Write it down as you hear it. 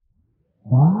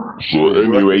So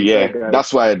anyway, Yeah, yeah,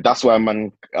 guys. that's why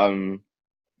man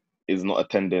is not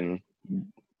attending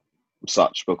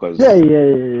such Yeah, because yeah,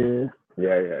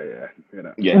 Yeah. You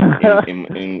know. yeah,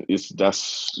 in it's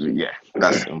that's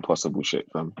impossible shit,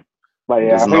 fam. But yeah,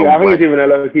 There's I no think it's way. even a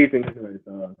low key thing. Anyway,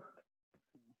 so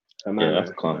Yeah, man,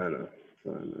 that's calm.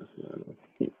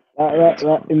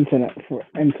 that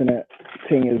internet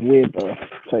thing is weird, bro.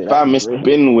 Tell you that Fam, for it's free.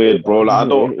 been weird, bro. Like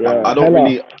Yeah, I don't hella.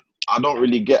 really I don't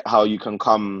really get how you can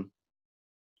come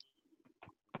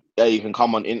yeah, you can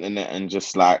come on internet and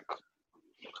just like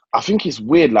I think it's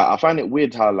weird. Like I find it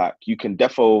weird how like you can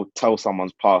defo tell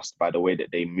someone's past by the way that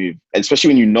they move, especially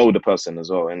when you know the person as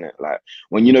well, innit? Like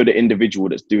when you know the individual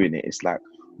that's doing it, it's like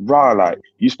rah, like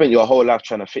you spent your whole life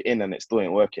trying to fit in and it still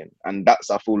ain't working. And that's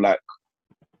I feel like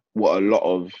what a lot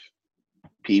of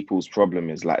people's problem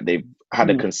is. Like they've had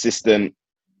a Mm. consistent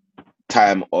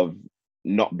time of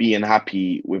not being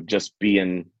happy with just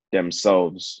being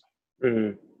themselves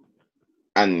Mm.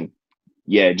 and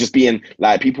yeah, just being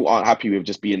like people aren't happy with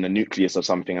just being the nucleus of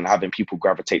something and having people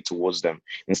gravitate towards them.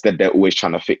 Instead, they're always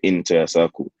trying to fit into a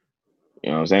circle. You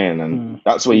know what I'm saying? And Mm.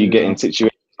 that's where you get Yeah. in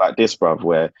situations like this, bruv,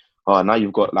 where oh now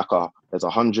you've got like there's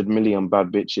 100 million bad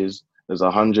bitches, there's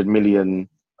 100 million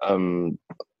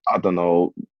I don't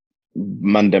know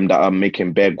man them that are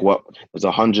making bare guap. There's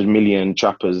 100 million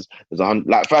trappers. There's 100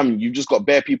 like fam. You've just got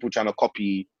bare people trying to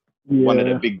copy Yeah. one of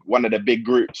the big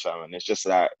groups, fam. And it's just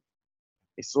like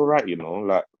it's all right, you know.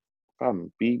 Like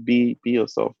fam, be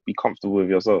yourself. Be comfortable with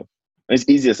yourself. And it's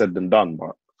easier said than done,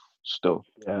 but still.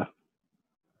 Yeah.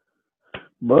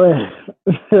 Boy.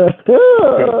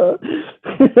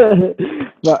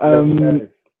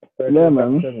 But yeah,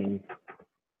 man.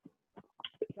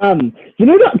 You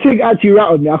know that thing actually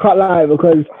rattled me. I can't lie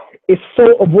because it's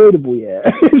so avoidable. Yeah,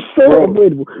 it's so Bro,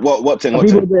 avoidable. What thing? And What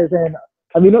people thing? there saying,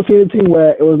 "Have you not seen a thing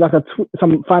where it was like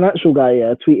some financial guy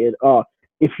tweeted, oh,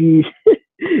 if you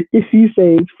if you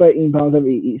save £13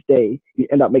 every each day, you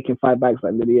end up making 5 bags by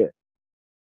the end of the year."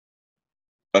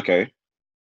 Okay.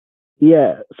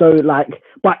 Yeah. So like,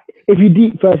 but if you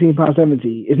deep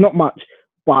 £13.70, it's not much,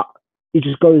 but it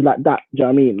just goes like that. Do you know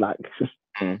what I mean? Like it's just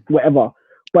Mm, whatever.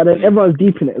 But then everyone's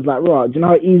deep in it. It's like, right, do you know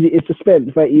how easy it is to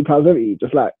spend £13.70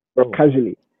 just like bro.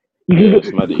 casually? You yeah, can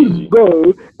it's mad you easy. could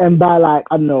go and buy like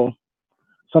I don't know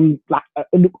some like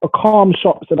a calm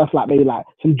shop. So that's like maybe like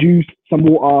some juice, some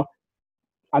water,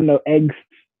 I don't know eggs,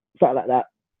 something like that.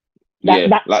 That Yeah,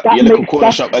 that like that your little makes corner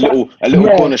that shop, that a little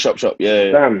yeah corner shop.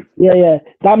 Yeah, Damn. yeah.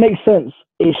 That makes sense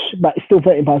ish, but it's still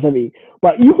 £13.70.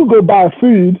 But you could go buy a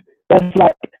food that's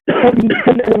like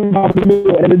 £10 a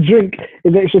meal, and the drink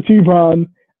is extra £2,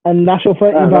 and that's your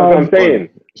thirteen That's what it's pounds. I'm gone. saying.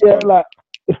 It's Yeah, gone. like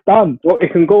it's done. Well,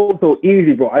 it can go so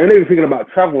easy, bro. I ain't even thinking about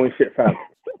travel and shit, fam.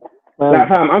 Like, Man.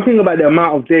 fam, I'm thinking about the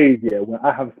amount of days, yeah, where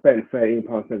I have spent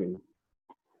 £13.70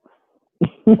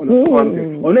 on a calm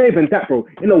thing. Or not even that, bro.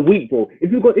 In a week, bro.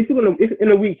 If in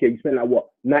a week, yeah, you spend like what,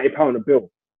 £90 a bill,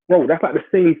 bro. That's like the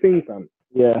same thing, fam.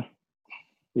 Yeah,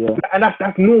 yeah. And that's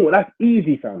normal. That's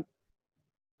easy, fam.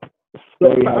 So,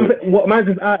 Very high. what man's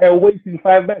just out there wasting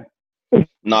 5 bags?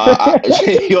 Nah,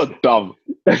 you're dumb.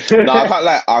 No, I can't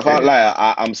lie. I can't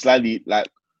lie. I'm slightly like,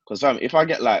 cause fam, if I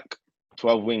get like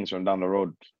 12 wings from down the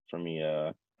road from me,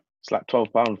 it's like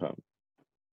 £12, fam.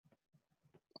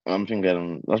 I'm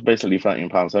thinking that's basically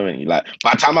 £13.70. Like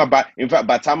by the time I buy, in fact,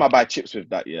 by the time I buy chips with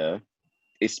that, yeah,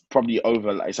 it's probably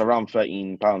over. Like it's around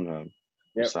 £13, man.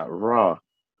 Yep. It's like raw.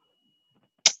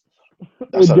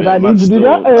 That's a Did bit I mad need to do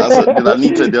that? still. Did I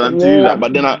need to do that? Yeah,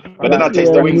 But then I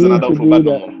taste the yeah, wings and I need don't to feel do bad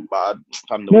no that. more. But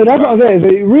fam, the No, wings that's what I'm bang, saying. fam.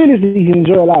 So realistically, you can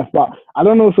enjoy life, but I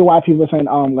don't know why people are saying,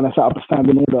 "Oh, I'm gonna set up a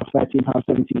standing order of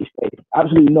 £13.70 each day."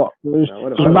 Absolutely not. No, what Just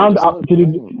about Fam, round it just up to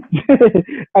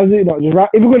the. Absolutely not.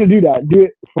 If we're gonna do that, do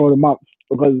it for the month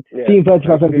because yeah. seeing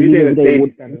 £13.70 You every did a day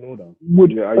daily standing order.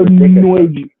 would Are you ridiculous, annoy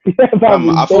fam? you. Yeah, fam, fam,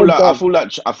 it's dead done.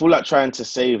 I feel like trying to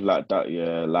save like that,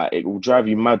 yeah, like it will drive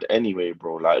you mad anyway,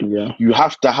 bro. Like Yeah, you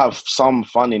have to have some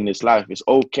fun in this life. It's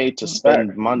okay to spend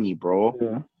Facts. money, bro.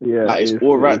 yeah. Like It it's is.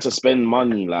 all It right is. to spend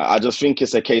money. Like I just think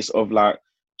it's a case of like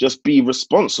just be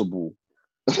responsible.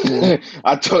 Yeah,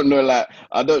 I don't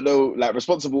know, like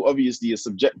responsible obviously is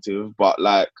subjective, but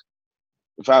like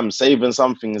fam, saving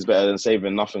something is better than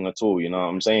saving nothing at all, you know what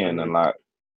I'm saying? And like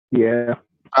yeah.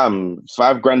 fam,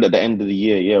 5 grand at the end of the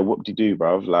year, yeah, what do you do,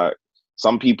 bruv? Like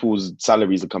some people's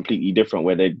salaries are completely different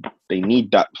where they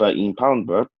need that £13,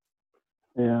 bro.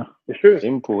 Yeah. It's true.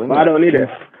 Simple, But I innit? don't need it.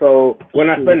 So when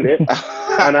I spend it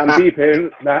and I'm deeping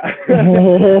that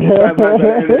 £5 at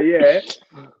the end of the year,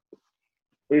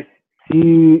 it's Do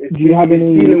you have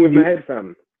any dealing with my head,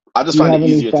 fam. I just do you find it have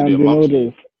any easier to do it standing orders?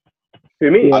 monthly.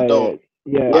 To me, I Yeah, don't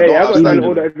yeah, I yeah, don't I have got a standing even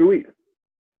order standing every week.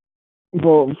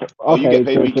 For Oh, you okay, get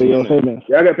paid so weekly, you're innit? famous.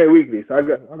 Yeah, I get paid weekly, so I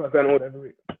got sent all every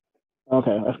week.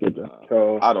 Okay, that's good then.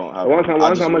 So I don't have one one. time, I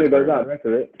one just time money always goes bury out, the it. rest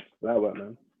of it, that work,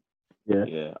 man. Yeah.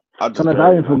 Yeah, I just Sometimes I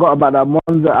bury it, even man. forgot about that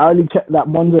Monzo. I only checked that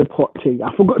Monzo pot thing.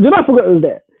 I forgot. Did I forget it was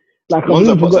there? Like I Monzo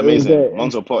completely pot's forgot it was amazing. there.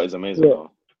 Monzo pot is amazing, Yeah.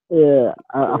 though. Yeah,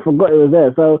 I forgot it was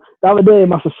there. So the other day, I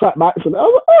must have sat back. So I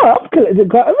was like, oh, I've collected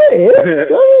quite a bit. You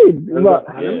know what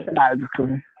I mean? But Yeah. Nah,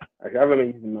 I haven't been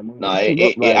using my money. Nah,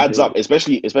 it adds up,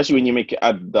 especially when you make it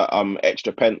add the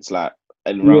extra pence like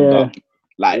and round Yeah. up.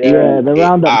 Like Yeah, the it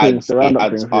roundup things. The it roundup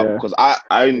adds things. up Yeah. because I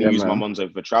only Yeah, use my man.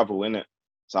 Monzo for travel, innit?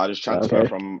 So I just transfer Okay.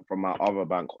 from my other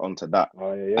bank onto that,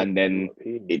 Oh, yeah. and then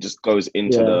it just goes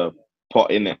into Yeah. the pot,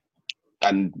 innit?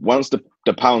 And once the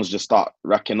pounds just start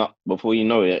racking up, before you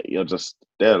know it, you're just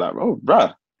there like, oh,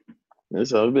 bruh,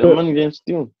 there's a bit of money getting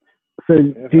stealing. So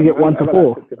do you get 1 to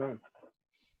 4?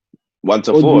 1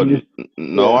 to Or do 4? you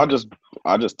No, yeah.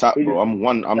 I just tap, bro.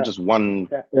 I'm just one.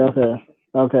 Yeah, okay.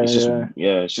 Okay, It's just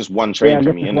yeah. it's just one Yeah, train I for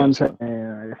guess me, it's innit? one So, train.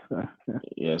 Yeah, I guess so. Yeah.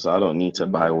 yeah, so I don't need to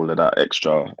buy all of that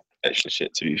extra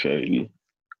shit, to be fair, really.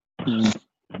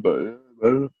 But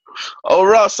oh,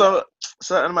 right, so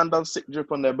certain man done sick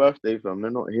drip on their birthday, fam.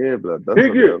 They're not here, blood. That's a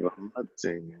Sick bit drip. of a mad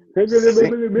thing. Sick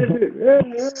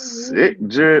Sick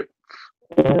drip.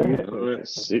 drip.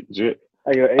 Sick drip.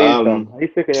 Hey, your age, fam. Are you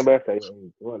sick on your birthday?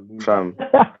 Fam.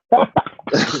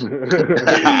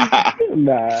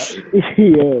 Nah.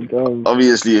 Yeah, dumb.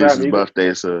 Obviously, it's Fam, his you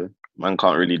birthday, so man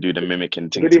can't really do the mimicking He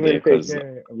thing could today even take because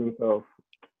care of himself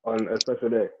on a special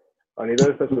day. On his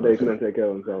own special day, he couldn't take care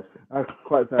of himself. I'm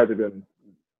quite sad to be honest.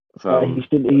 He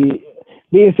should.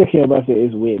 Being sick on your birthday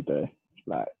is weird though.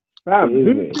 Like, Fam, it is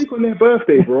who's weird. sick on their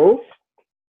birthday, bro?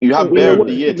 you have You bare know of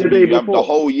the what? year to The be. day You have the before.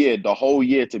 whole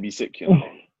year to be sick, you know.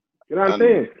 You know what I'm And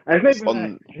saying? And it's not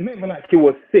even like he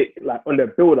was sick, like on the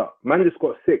build up. Man just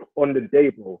got sick on the day,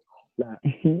 bro. Like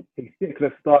his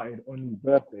sickness started on his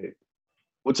birthday.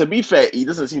 Well, to be fair, he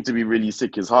doesn't seem to be really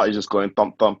sick. His heart is just going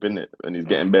thump thump in it, and he's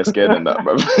getting bare scared and that,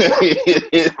 bro.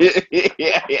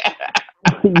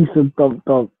 You said thump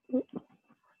thump.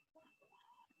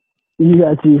 You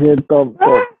actually said thump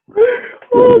thump.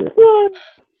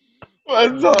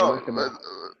 What's up?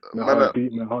 My heart's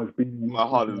beating. My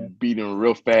heart is beating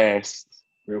real fast.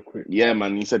 Real quick. Yeah,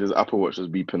 man. He said his Apple Watch was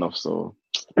beeping off, so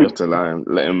you have to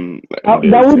let him do That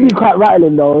his would thing. be quite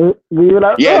rattling though. We were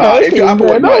like, Yeah, oh, no. okay, If your Apple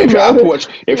Watch, no, if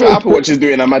your Apple Watch is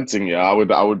doing a mad thing, yeah,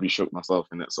 I would be shook myself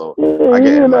in it. So yeah, I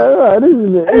get it, man. Right, this is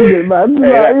it, man.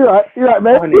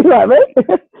 You're right, man.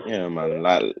 Yeah, man.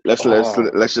 Like let's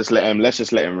just let him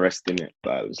rest in it.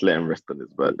 Like just let him rest on his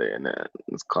birthday and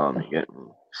it's calm again.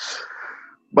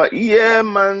 But yeah,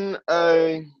 man.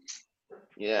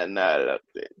 Yeah, nah. Look,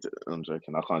 I'm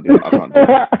joking. I can't do him like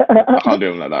that. I can't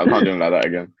do him like that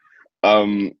again.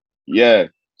 Yeah.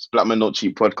 It's Black Men Not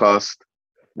Cheap podcast.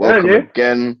 Welcome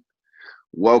again.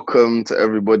 Welcome to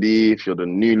everybody. If you're the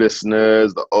new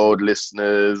listeners, the old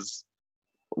listeners,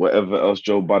 whatever else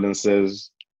Joe Budden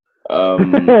says.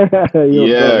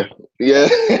 Yeah.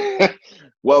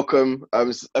 Welcome.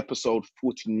 It's episode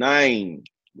 49.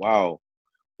 Wow.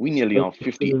 We nearly on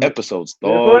 50 episodes,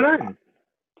 dog.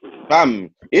 Fam,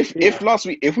 if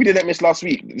we didn't miss last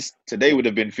week, today would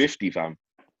have been 50, fam.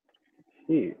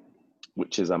 Yeah.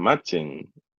 Which is a mad thing.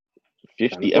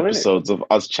 50 episodes of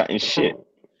us chatting shit.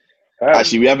 Fam,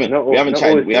 Actually, we haven't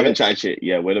chatted shit.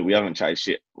 Yeah, we haven't chatted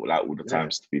shit like all the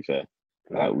times. To be fair,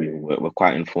 like we're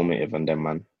quite informative on them,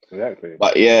 man. Exactly.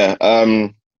 But yeah,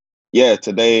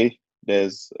 today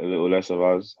there's a little less of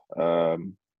us,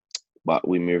 but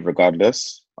we move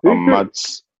regardless. I'm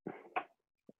Mads.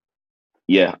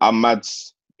 Yeah, I'm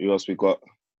Mads. Who else we got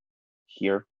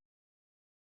here?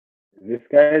 This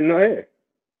guy is not here.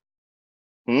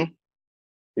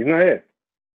 He's not here.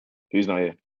 Who's not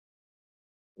here?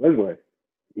 Where's boy?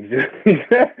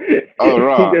 Oh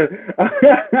right.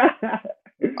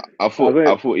 I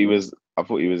thought he was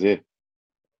here.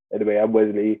 Anyway, I'm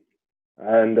Wesley,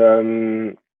 and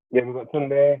yeah, we got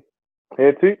Tunde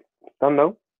here too. Don't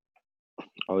know.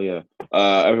 Oh yeah.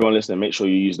 Everyone listening, make sure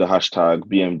you use the hashtag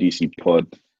BMDCPod.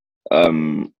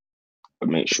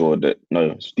 Make sure that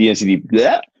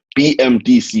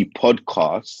BMDC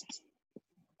podcast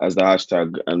as the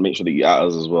hashtag, and make sure that you add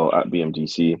us as well at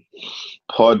BMDC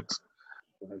Pod.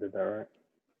 I did that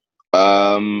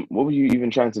right. What were you even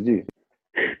trying to do?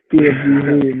 The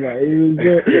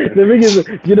thing is,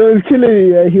 you know, it's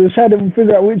killing me. He was trying to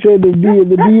figure out which way the D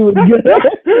was good.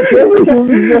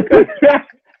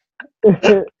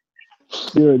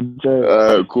 You're a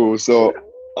joke. Cool. So,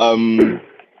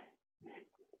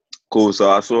 cool. So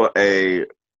I saw a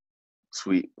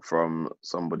tweet from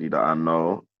somebody that I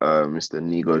know, Mr.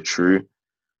 Nigo True.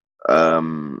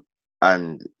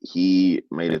 and he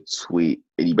made a tweet,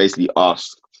 and he basically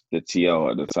asked the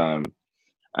TL at the time,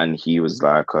 and he was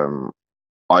like,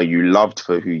 "Are you loved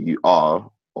for who you are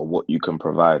or what you can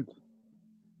provide?"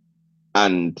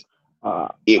 And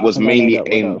it I was think I know mainly that where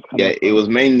that aimed, was coming it was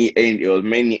from.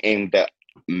 mainly aimed at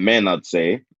men, I'd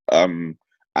say.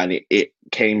 And it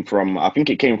came from, I think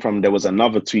it came from, there was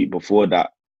another tweet before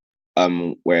that,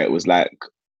 where it was like,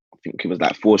 I think it was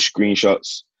like 4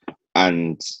 screenshots,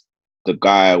 and the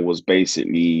guy was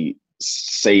basically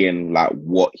saying like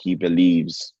what he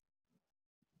believes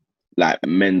like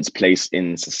men's place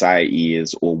in society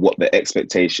is, or what the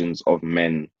expectations of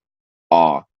men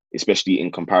are, especially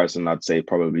in comparison, I'd say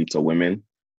probably to women,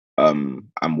 and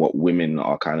what women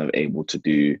are kind of able to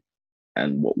do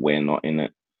and what we're not in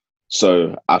it.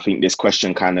 So I think this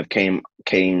question kind of came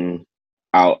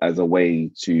out as a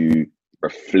way to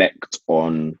reflect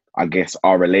on, I guess,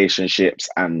 our relationships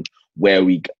and where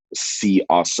we see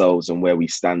ourselves and where we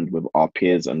stand with our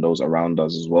peers and those around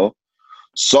us as well.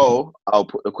 So I'll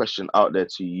put the question out there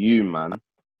to you, man.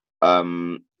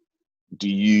 Do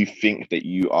you think that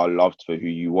you are loved for who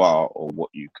you are or what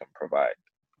you can provide?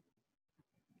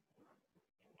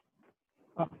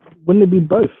 Wouldn't it be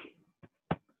both?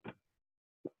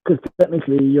 Because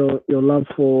technically, your love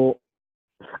for,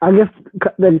 I guess,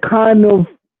 they're kind of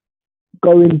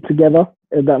going together,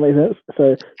 if that makes sense.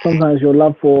 So sometimes your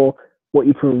love for what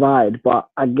you provide, but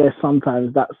I guess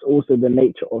sometimes that's also the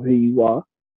nature of who you are.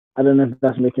 I don't know if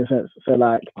that's making sense. So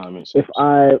like, That makes if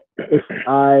sense.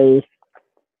 I,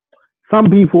 some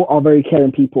people are very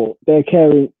caring people. They're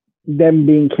caring. Them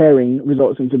being caring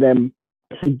results into them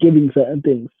giving certain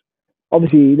things.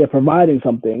 Obviously, they're providing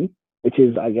something, which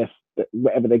is, I guess,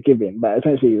 whatever they're giving. But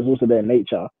essentially, it's also their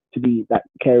nature to be that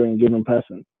caring, giving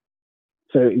person.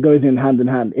 So it goes in hand in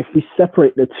hand. If we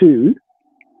separate the two,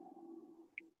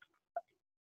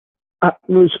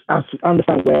 which I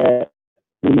understand where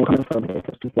you're coming from here,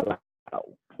 because people are like,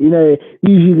 oh, usually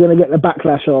you're gonna get the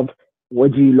backlash of,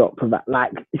 what do you lot provide?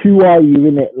 Like, who are you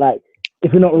in it? Like,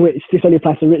 if you're not rich, this only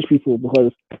applies to rich people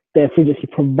because they're physically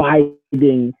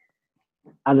providing,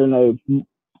 I don't know,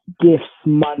 gifts,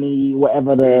 money,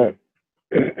 whatever the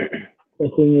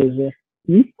thing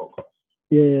is.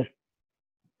 Yeah.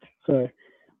 Sorry.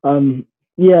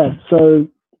 Yeah. So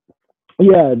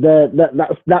yeah,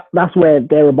 that's where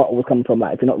their rebuttal was coming from.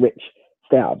 Like, if you're not rich,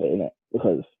 stay out of it, innit?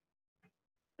 Because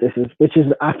which is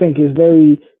I think is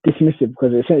very dismissive,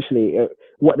 because essentially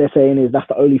what they're saying is that's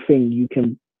the only thing you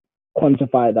can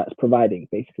quantify that's providing,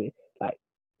 basically, like,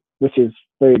 which is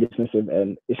very dismissive,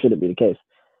 and it shouldn't be the case.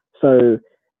 So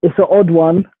it's an odd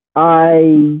one.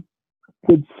 I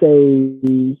would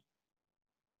say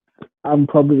I'm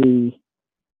probably,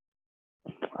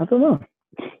 I don't know.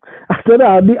 I don't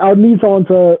know. I'll need someone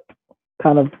to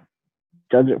kind of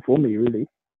judge it for me, really.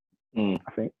 I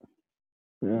think.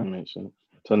 Yeah. That makes sense.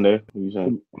 Tunde, what you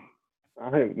saying?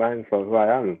 I think mine's for who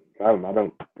I am. I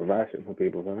don't provide shit for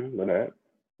people, man. But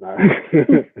like,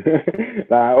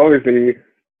 obviously,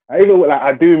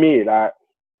 I do me, like,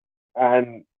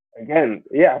 and again,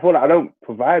 yeah, I feel like I don't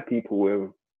provide people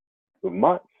with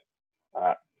much.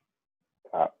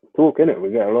 Talk in it, we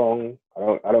get along.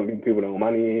 I don't give people no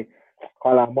money.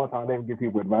 Can't like most times I don't give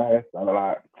people advice.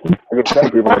 I give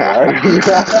certain people advice.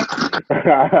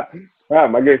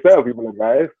 I give certain people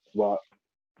advice, but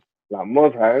like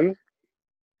most times,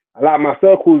 I like my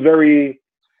circle is very,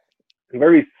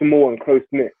 very small and close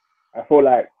knit. I feel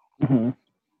like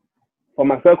for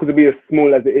my circle to be as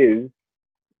small as it is,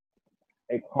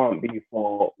 it can't be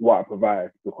for what I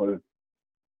provide, because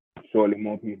surely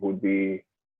more people would be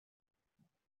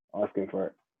asking for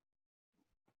it.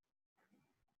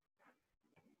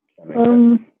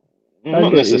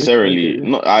 Not necessarily.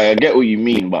 Not. I get what you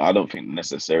mean, but I don't think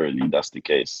necessarily that's the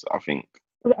case. I think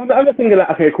I'm just thinking like,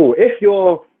 okay, cool. If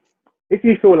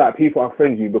you feel like people are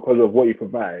friends with you because of what you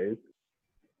provide,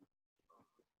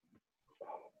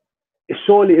 it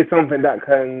surely is something that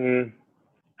can.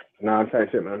 Nah, I'm saying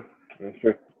shit, man. That's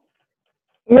true.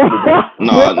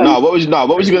 no. What was you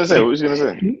gonna say? What was you gonna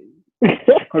say?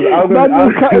 Because I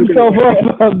was cut himself off.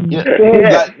 I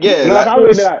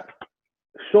was like,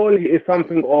 surely it's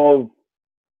something of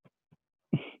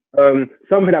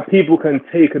something that people can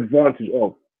take advantage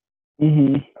of.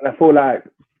 And I feel like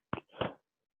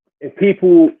if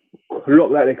people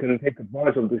look like they can take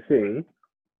advantage of this thing,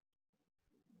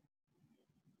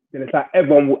 then it's like I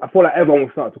feel like everyone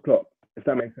will start to clock, if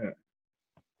that makes sense.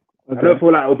 Okay. I don't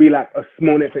feel like it'll be like a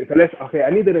small thing. So I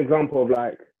need an example of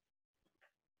like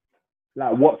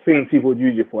what things people would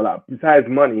use you for, like besides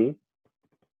money.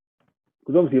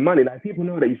 Because obviously money, like people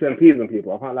know that you spend peas on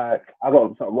people. I can't I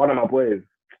got one of my boys,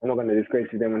 I'm not gonna disgrace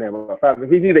them and whatever. But fam, if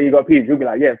he sees that you got peas, he'll be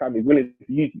like, yeah, fam, he's willing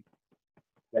to use you.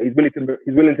 Like, he's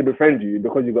willing to befriend you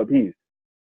because you got peas.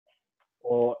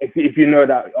 Or if you know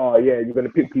that, oh yeah, you're gonna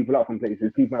pick people up from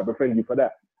places, people might befriend you for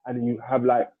that, and then you have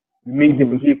like you meet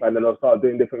different people, and then they'll start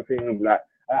doing different things. Like,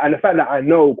 and the fact that I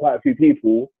know quite a few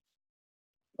people,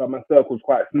 but my circle's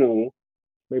quite small,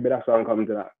 maybe that's why I'm coming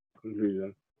to that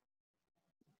conclusion.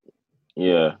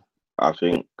 Yeah, I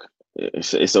think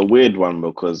it's a weird one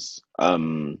because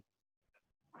the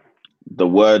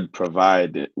word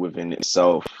provide within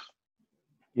itself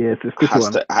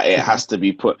has to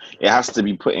be put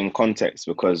in context,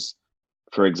 because,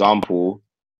 for example,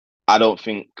 I don't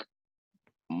think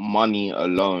money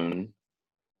alone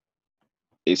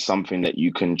is something that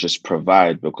you can just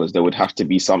provide, because there would have to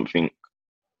be something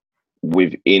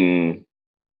within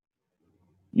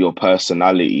your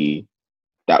personality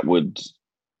that would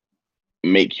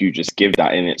make you just give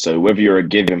that in it. So whether you're a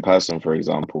giving person, for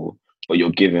example, or you're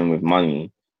giving with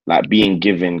money, like being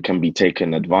given can be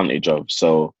taken advantage of.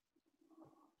 So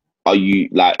are you,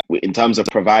 like, in terms of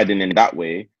providing in that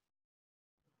way,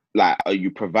 like, are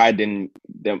you providing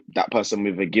that person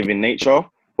with a giving nature,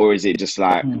 or is it just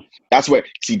like that's where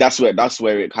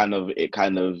it kind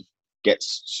of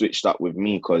gets switched up with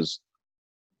me? Because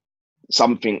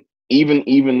something, even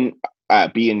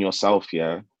being yourself,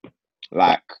 yeah,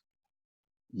 like,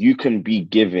 you can be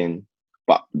giving,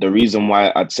 but the reason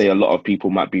why I'd say a lot of people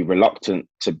might be reluctant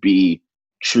to be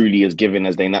truly as giving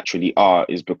as they naturally are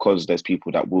is because there's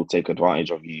people that will take advantage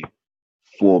of you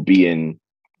for being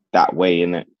that way,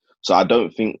 innit? So I don't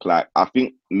think, like, I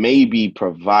think maybe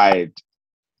provide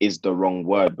is the wrong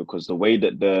word, because the way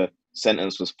that the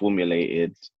sentence was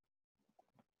formulated,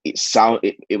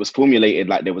 it was formulated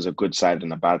like there was a good side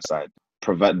and a bad side.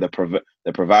 The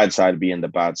provide side being the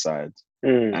bad side,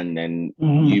 and then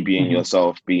you being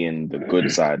yourself being the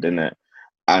good side, innit?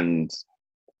 And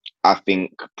I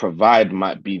think provide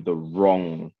might be the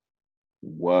wrong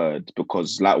word,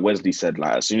 because, like Wesley said,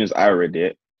 like, as soon as I read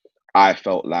it, I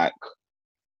felt like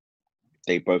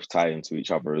they both tie into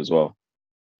each other as well.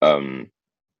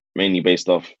 Mainly based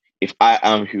off, if I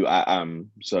am who I am,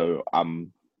 so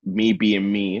me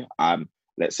being me,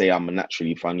 let's say I'm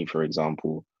naturally funny, for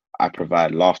example, I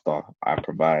provide laughter, I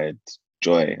provide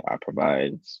joy, I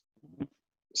provide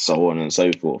so on and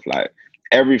so forth. Like,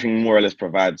 everything more or less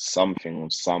provides something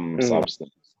of some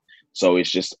substance. So it's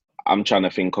just, I'm trying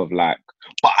to think of, like,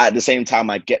 but at the same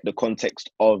time, I get the context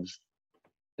of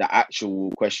the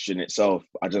actual question itself.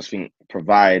 I just think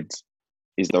provide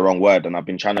is the wrong word, and I've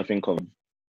been trying to think of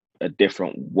a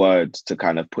different word to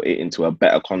kind of put it into a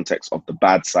better context of the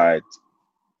bad side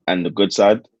and the good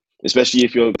side, especially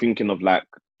if you're thinking of, like,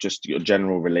 just your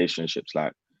general relationships,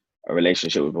 like a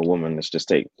relationship with a woman. Let's just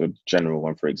take the general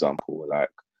one, for example. Like,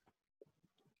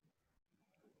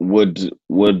 would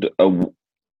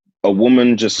a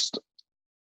woman, just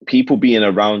people being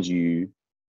around you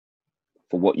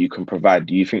for what you can provide,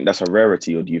 do you think that's a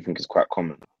rarity, or do you think it's quite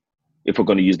common, if we're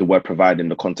going to use the word provide in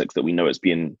the context that we know it's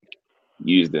being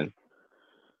used in?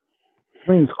 I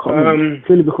think it's common,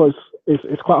 purely because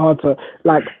it's quite hard to,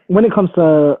 like, when it comes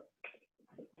to,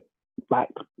 like,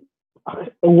 I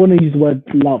want to use the word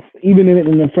love, even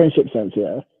in a friendship sense,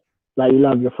 yeah, like, you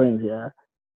love your friends, yeah,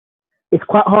 it's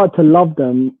quite hard to love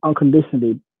them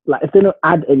unconditionally. Like, if they don't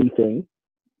add anything,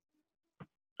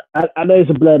 I know it's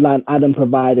a blurred line, add and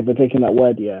provide, if we're taking that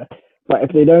word, yeah, but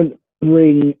if they don't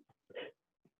bring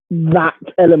that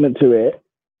element to it,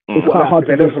 it's quite hard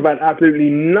to. They don't provide absolutely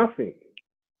nothing.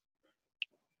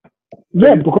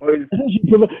 Yeah, because it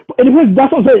depends.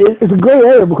 That's what I'm saying. It's a grey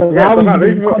area, because how we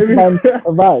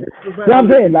provide. You know what I'm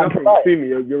saying? Like, to me,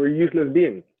 you're a useless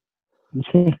being.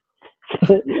 Yeah,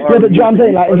 but you know what I'm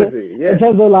saying? Like, in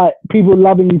terms of, like, people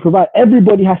loving you, provide.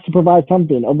 Everybody has to provide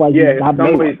something, otherwise you have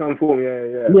some way, some form.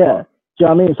 Yeah. Do you know what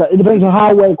I mean? So it depends on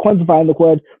how we're quantifying the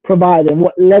word provide and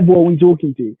what level are we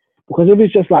talking to. Because if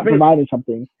it's just like providing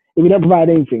something, if you don't provide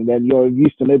anything, then you're of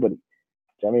use to nobody. Do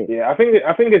you know what I mean? Yeah, I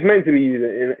think it's meant to be used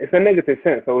it's a negative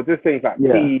sense. So just things like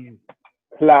peas,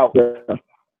 clout,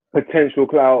 potential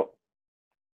clout,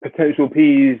 potential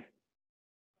peas,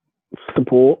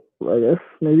 support, I guess,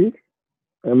 maybe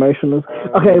emotional.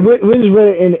 Okay, we're just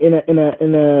really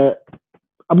in a.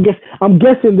 I'm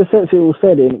guessing the sense it was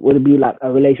said in would be like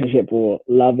a relationship or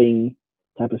loving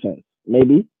type of sense.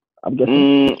 Maybe. I'm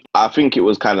guessing. I think it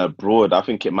was kind of broad. I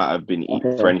think it might have been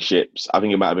friendships. I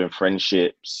think it might have been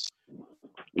friendships,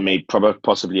 made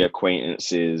possibly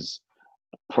acquaintances,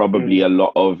 probably a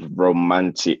lot of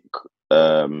romantic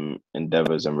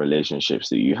endeavors and relationships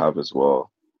that you have as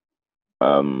well.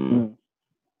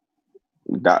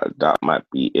 That might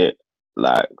be it.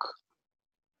 Like,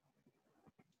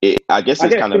 I guess I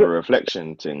it's guess kind of a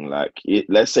reflection thing. Like,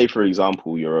 let's say, for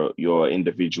example, you're an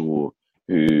individual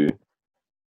who,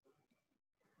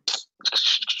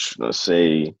 let's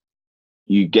say,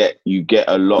 you get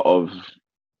a lot of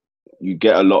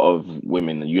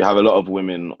women. You have a lot of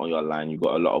women on your line. You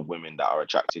got a lot of women that are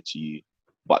attracted to you,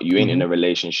 but you ain't in a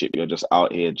relationship. You're just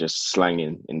out here just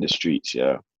slanging in the streets,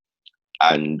 yeah.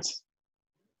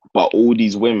 But all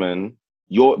these women,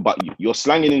 you're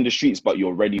slanging in the streets, but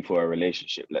you're ready for a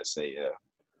relationship. Let's say, yeah.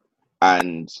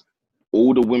 And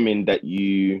all the women that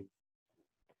you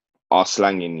are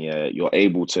slanging, yeah, you're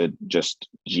able to just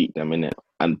jeet them in it.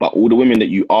 But all the women that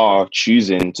you are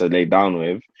choosing to lay down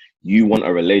with, you want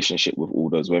a relationship with all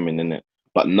those women in it.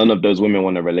 But none of those women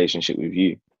want a relationship with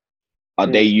you. Are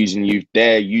they using you?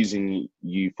 They're using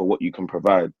you for what you can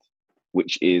provide,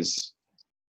 which is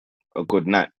a good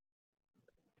night.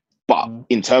 But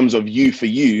in terms of you for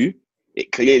you, they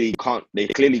clearly can't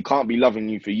be loving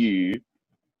you for you,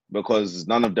 because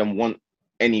none of them want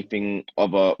anything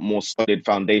of a more solid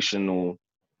foundational,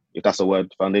 if that's a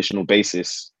word, foundational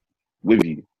basis with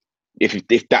you. If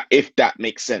that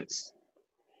makes sense.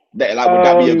 Would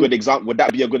that be a good example? Would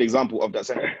that be a good example of that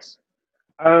sentence?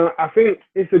 I think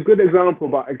it's a good example,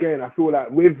 but again, I feel like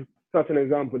with such an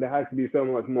example, there has to be so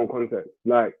much more context.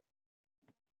 Like,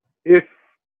 if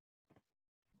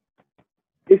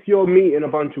you're meeting a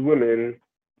bunch of women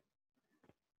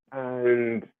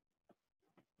and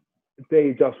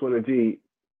they just want to G,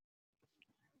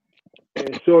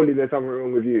 then surely there's something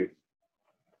wrong with you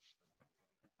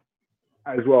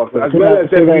as well. So as well as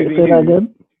them using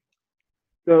you.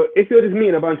 So if you're just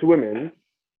meeting a bunch of women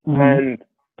and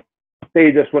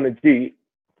they just want to G,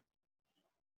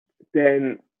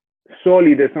 then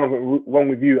surely there's something wrong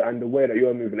with you and the way that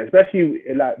you're moving, especially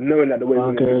like knowing that the way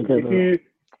you're moving. If you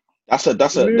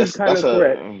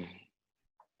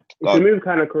move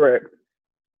kind of correct,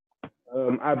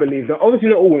 I believe that obviously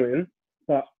not all women,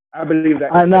 but I believe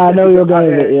that. I know you're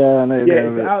going with it. Yeah, I know. Yeah,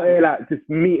 if you're out here like just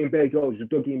meeting bare girls, just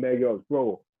dogging bare girls,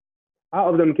 bro. Out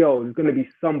of them girls, there's gonna be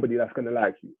somebody that's gonna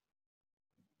like you.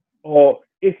 Or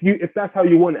if that's how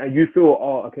you want it and you feel,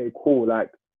 oh, okay, cool,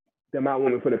 like they might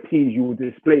want me for the P's, you will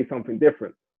display something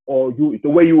different. Or the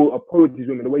way you will approach these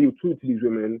women, the way you talk to these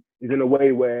women is in a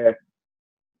way where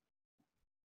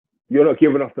you're not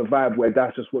giving off the vibe where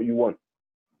that's just what you want.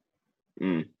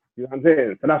 You know what I'm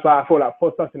saying? So that's why I feel like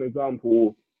for such an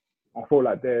example, I feel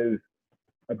like there's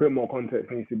a bit more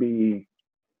context needs to be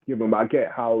given, but I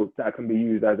get how that can be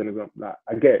used as an example. Like,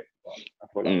 I get it,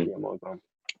 but I feel like more example.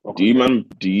 Do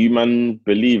you man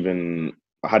believe in?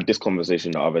 I had this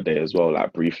conversation the other day as well,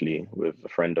 like briefly with a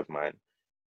friend of mine.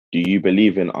 Do you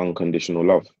believe in unconditional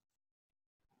love?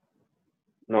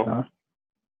 No.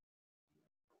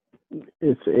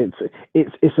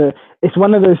 It's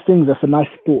one of those things that's a nice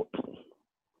thought.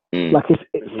 Like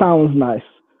it sounds nice,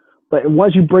 but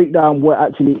once you break down what it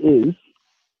actually is,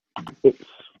 it's,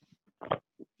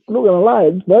 I'm not gonna lie,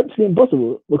 it's virtually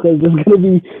impossible, because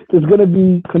there's gonna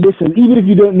be conditions. Even if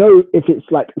you don't know if it's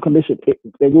like a condition,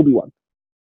 there will be one.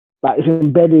 Like, it's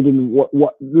embedded in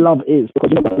what love is,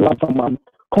 because you're not gonna love someone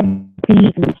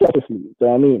completely selflessly.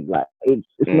 So I mean, like, it's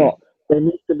not. There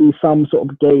needs to be some sort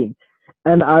of gain.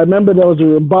 And I remember there was a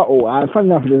rebuttal. Funny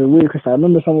enough, there's a weird question. I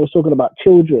remember someone was talking about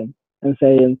children and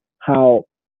saying how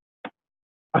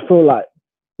I feel like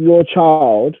your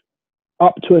child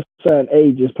up to a certain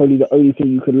age is probably the only thing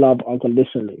you could love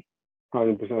unconditionally.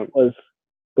 100%.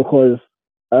 Because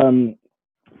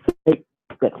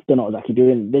they're not exactly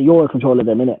doing. You're in control of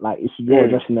them, innit? Like, it's you're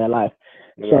addressing their life.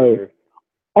 So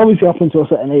obviously up until a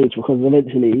certain age, because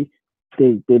eventually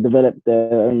they develop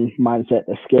their own mindset,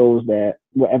 their skills, their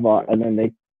whatever, and then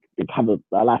they have a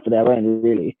life of their own,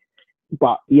 really.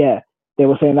 But yeah, they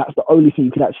were saying that's the only thing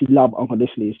you could actually love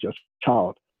unconditionally is your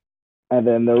child, and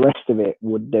then the rest of it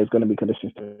there's going to be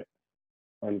conditions to it.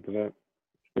 100%.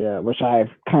 Yeah, which I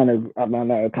kind of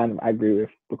agree with,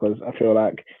 because I feel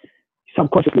like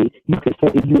subconsciously you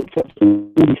accept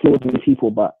all these flaws in these people,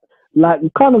 but like, you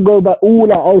kind of go back all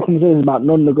our old conversations about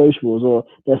non-negotiables, or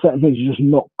there are certain things you're just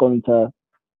not going to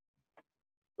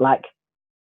like.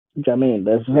 Do you know what I mean?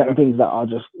 There's certain things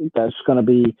that's going to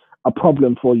be a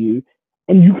problem for you,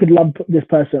 and you could love this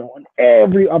person on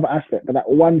every other aspect, but that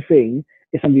one thing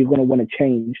is something you're going to want to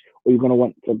change, or you're going to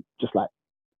want to just like,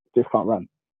 this can't run.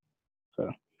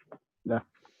 So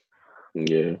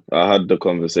yeah, I had the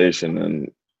conversation,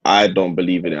 and I don't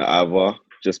believe in it either,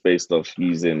 just based off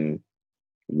using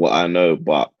what I know.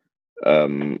 But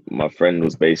my friend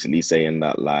was basically saying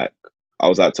that, like, I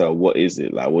was like to her, what is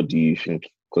it? Like, what do you think?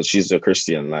 Because she's a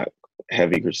Christian, like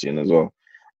heavy Christian as well.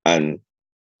 And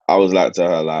I was like to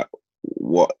her, like,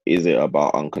 what is it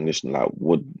about unconditional? Like,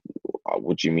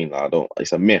 what do you mean? I don't.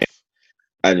 It's a myth.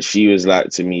 And she was like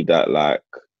to me that like,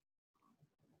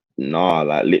 nah,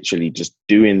 like literally just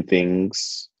doing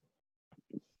things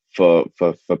for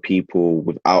people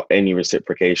without any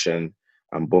reciprocation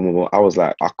and boom, boom, boom. I was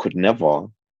like, I could never.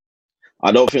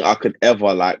 I don't think I could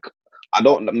ever like. I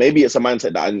don't. Maybe it's a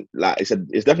mindset that I like.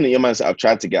 It's definitely a mindset I've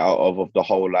tried to get out of the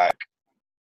whole like.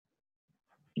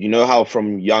 You know how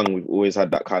from young we've always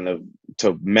had that kind of,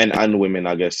 to men and women,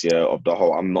 I guess, yeah, of the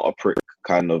whole I'm not a prick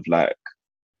kind of like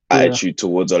attitude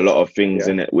towards a lot of things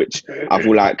in it, which I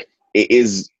feel like it.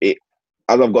 As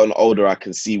I've gotten older, I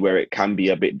can see where it can be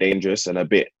a bit dangerous and a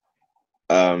bit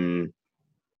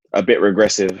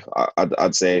regressive.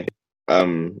 I'd say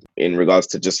in regards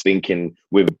to just thinking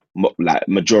with like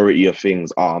majority of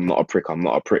things. Oh, I'm not a prick. I'm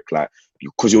not a prick. Like,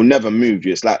 because you'll never move.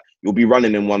 It's like you'll be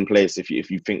running in one place if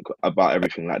you think about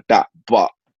everything like that.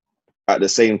 But at the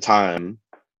same time,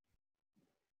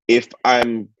 if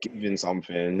I'm giving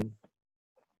something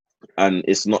and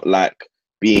it's not like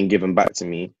being given back to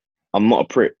me, I'm not a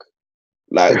prick.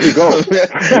 Like, There you go.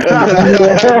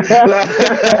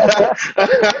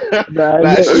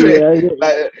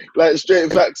 like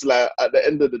straight facts. Like at the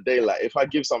end of the day, like if I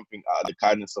give something out of the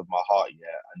kindness of my heart, yeah,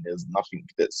 and there's nothing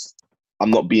I'm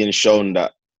not being shown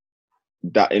that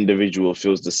that individual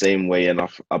feels the same way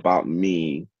enough about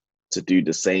me to do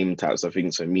the same types of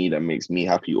things for me that makes me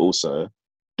happy also,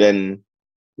 then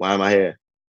why am I here?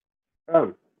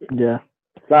 Yeah.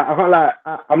 Like I can't like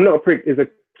I'm not a prick is a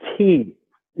key.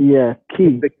 Yeah,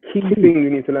 key. The key thing you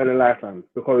need to learn in life, fam.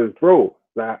 Because bro,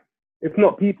 like if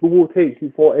not, people will take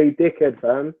you for a dickhead,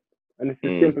 fam. And it's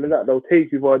as simple as that. They'll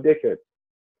take you for a dickhead.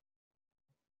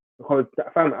 Because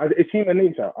fam, it's human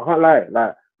nature. I can't lie.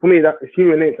 Like for me, that it's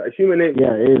human nature. It's human nature.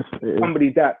 Yeah, it is.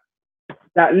 Somebody that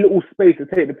little space to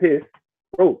take the piss,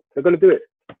 bro, they're gonna do it.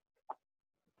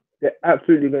 They're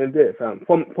absolutely gonna do it, fam.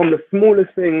 From the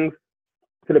smallest things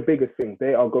to the biggest things,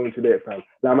 they are going to do it, fam.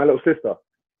 Like my little sister,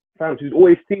 fam, she's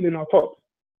always stealing our tops.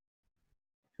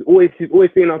 She's always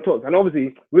stealing our tops. And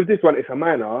obviously, with this one, it's a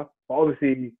minor, but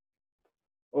obviously,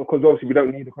 because obviously we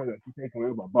don't need the content to take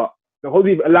over. But the whole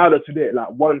we've allowed her to do it like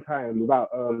one time without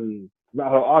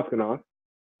her asking us,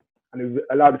 and it's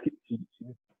allowed to keep. She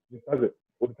just does it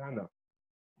all the time now.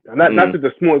 And that's just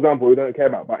a small example we don't care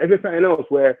about. But if it's something else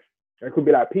where it could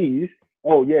be like peas,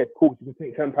 oh yeah, cool, you can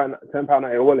take £10 out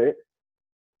of your wallet.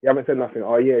 You haven't said nothing.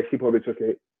 Oh yeah, she probably took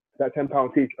it. That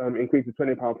 £10 each increased to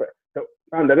 £20. So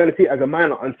they're going to see it as a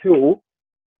minor until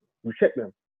you check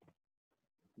them.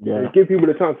 Yeah. You give people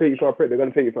the chance to take you for a prick, they're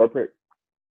going to take you for a prick.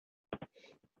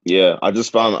 Yeah, I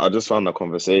just found that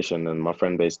conversation, and my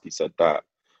friend basically said that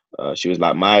she was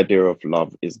like, my idea of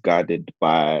love is guided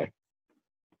by.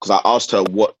 Because I asked her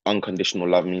what unconditional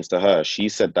love means to her. She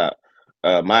said that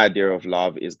my idea of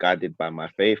love is guided by my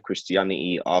faith,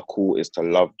 Christianity. Our call is to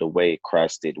love the way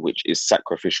Christ did, which is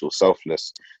sacrificial,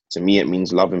 selfless. To me, it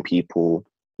means loving people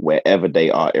wherever they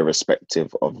are,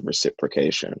 irrespective of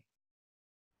reciprocation.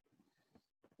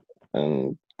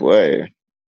 And boy,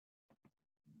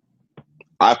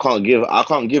 I can't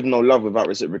give no love without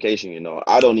reciprocation. You know,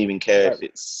 I don't even care if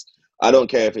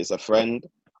it's a friend.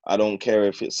 I don't care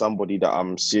if it's somebody that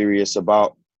I'm serious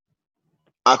about.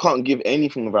 I can't give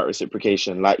anything without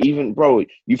reciprocation. Like, even bro,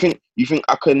 you think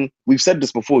I can? We've said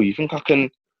this before. You think I can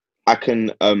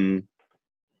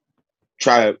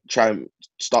try and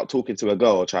start talking to a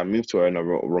girl, or try and move to her in a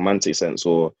romantic sense,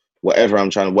 or whatever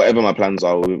whatever my plans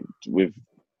are with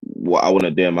what I want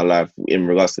to do in my life in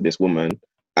regards to this woman,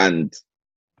 and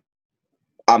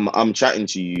I'm chatting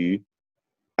to you,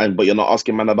 but you're not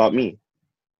asking man about me.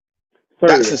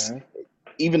 Sorry,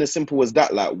 even as simple as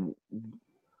that. Like,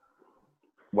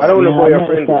 I don't want to avoid your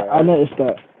friend. I noticed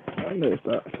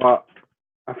that. But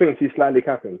I think she's slightly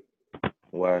capping.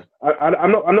 Why?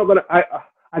 I'm not gonna.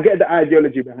 I get the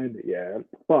ideology behind it, yeah,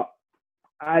 but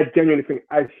I genuinely think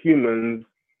as humans,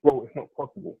 bro, it's not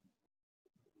possible.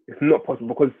 It's not possible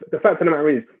because the fact of the matter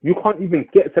is, you can't even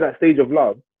get to that stage of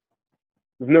love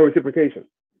with no reciprocation.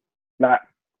 Like,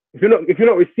 if you're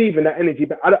not receiving that energy,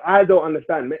 but I don't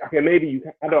understand. Okay, maybe you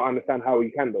can. I don't understand how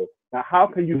you can though. Like, how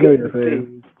can you get to the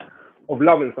stage of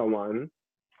loving someone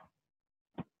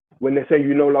when they say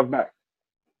you know love back?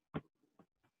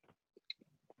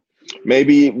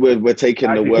 Maybe we're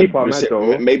taking the word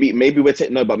maybe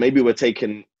we're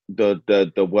taking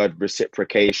the word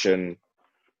reciprocation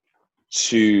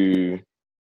too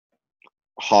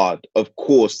hard. Of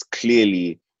course,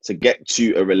 clearly, to get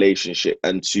to a relationship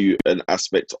and to an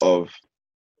aspect of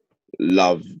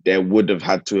love, there would have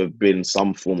had to have been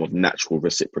some form of natural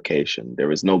reciprocation.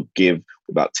 There is no give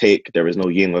without take. There is no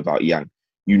yin without yang.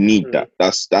 You need that.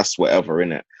 That's whatever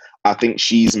in it. I think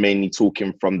she's mainly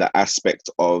talking from the aspect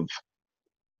of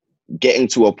getting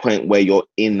to a point where you're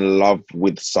in love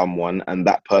with someone and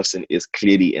that person is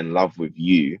clearly in love with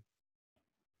you.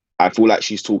 I feel like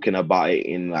she's talking about it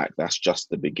in like, that's just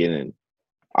the beginning.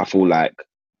 I feel like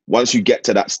once you get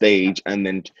to that stage, and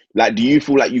then like, do you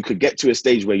feel like you could get to a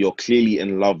stage where you're clearly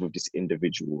in love with this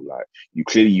individual? Like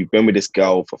you've been with this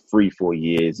girl for 3-4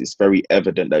 years. It's very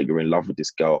evident that you're in love with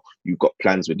this girl. You've got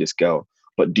plans with this girl.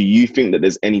 But do you think that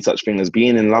there's any such thing as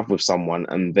being in love with someone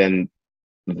and then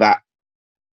that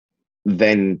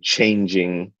then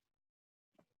changing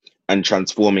and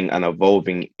transforming and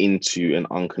evolving into an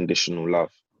unconditional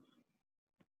love?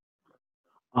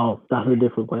 Oh, that's a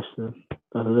different question.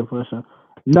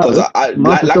 No, Because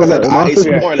like I said, it's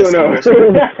more or less no. it's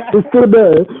still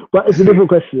no, but it's a different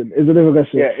question.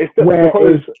 Yeah, it's the, where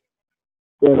because,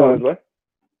 is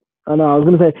I know. I was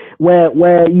gonna say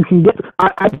where you can get.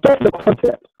 I get the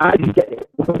concept. I get it.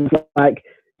 It's like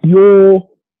you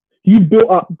built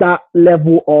up that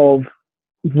level of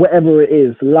whatever it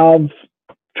is, love,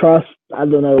 trust. I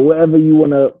don't know, whatever you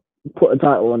want to put a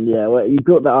title on. Yeah, where you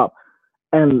built that up,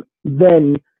 and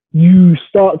then you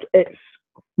start.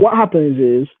 What happens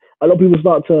is a lot of people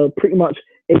start to pretty much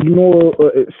ignore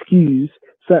or excuse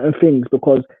certain things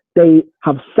because they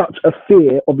have such a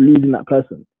fear of losing that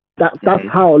person. That's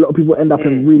how a lot of people end up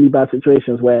in really bad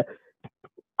situations where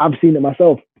I've seen it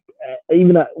myself.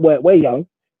 Even at we're young,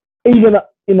 even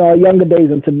in our younger days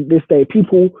and to this day,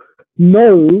 people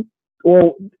know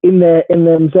or in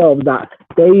themselves that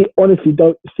they honestly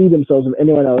don't see themselves with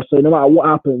anyone else. So no matter what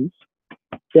happens,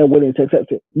 they're willing to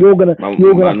accept it. You're gonna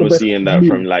was seeing that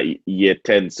from like year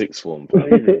 10, sixth form.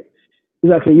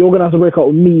 Exactly. You're gonna have to break up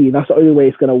with me. That's the only way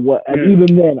it's gonna work. And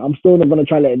even then, I'm still not gonna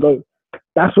try to let it go.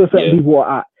 That's where certain people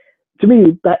are at. To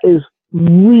me, that is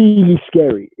really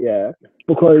scary. Yeah,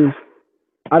 because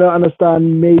I don't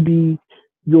understand. Maybe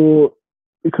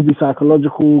it could be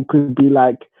psychological, could be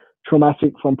like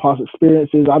traumatic from past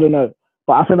experiences. I don't know,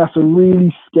 but I think that's a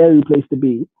really scary place to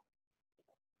be.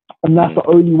 And that's the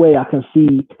only way I can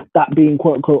see that being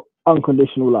quote unquote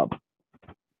unconditional love.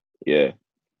 Yeah.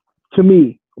 To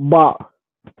me, but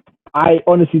I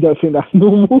honestly don't think that's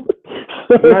normal.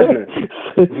 Madness.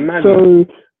 So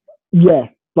yeah,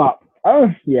 but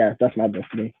yeah, that's madness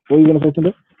to me. What are you gonna say to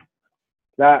me?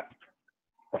 That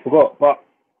I forgot, but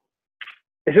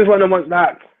it's just one of the ones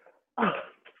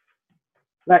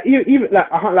like even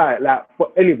like I can't lie, like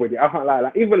for anybody, I can't lie,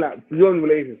 like even like beyond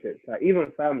relationships, like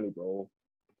even family, bro.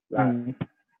 Like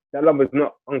that love is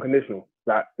not unconditional.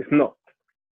 Like it's not,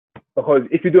 because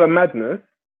if you do a madness,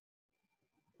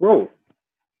 bro,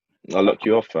 I'll lock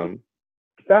you off, fam.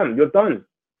 Damn, you're done.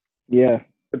 Yeah,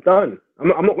 you're done.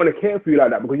 I'm not gonna care for you like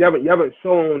that because you haven't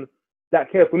shown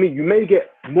that care for me. You may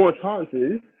get more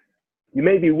chances. You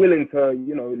may be willing to,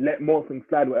 let more things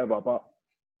slide, whatever. But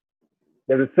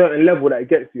there's a certain level that it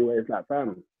gets you where it's like,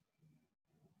 fam,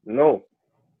 no.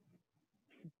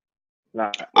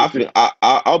 Like, I think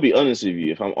I'll be honest with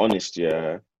you. If I'm honest,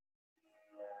 yeah,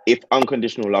 if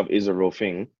unconditional love is a real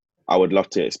thing, I would love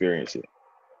to experience it.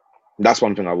 That's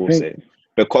one thing I will say.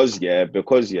 Because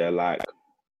like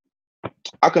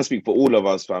I can speak for all of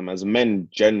us, fam. As men,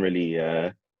 generally,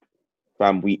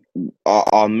 fam,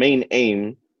 our main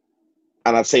aim,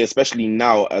 and I'd say especially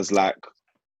now as like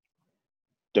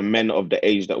the men of the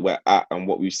age that we're at and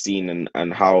what we've seen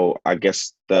and how I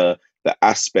guess the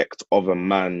aspect of a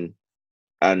man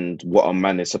and what a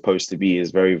man is supposed to be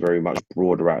is very, very much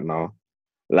broad right now.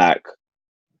 Like,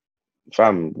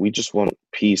 fam, we just want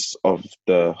peace of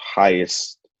the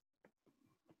highest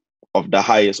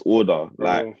order.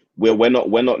 Like, we're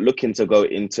not looking to go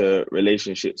into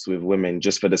relationships with women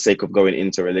just for the sake of going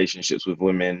into relationships with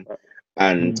women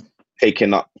and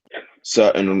taking up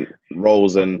certain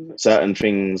roles and certain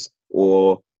things,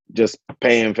 or just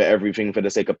paying for everything for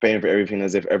the sake of paying for everything,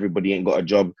 as if everybody ain't got a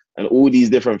job and all these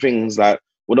different things. Like,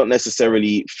 we're not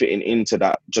necessarily fitting into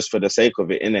that just for the sake of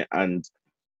it, innit? And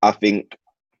I think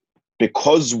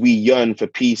because we yearn for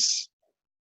peace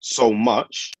so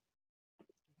much,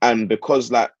 and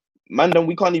because like, man, then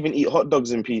we can't even eat hot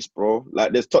dogs in peace, bro.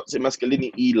 Like, there's toxic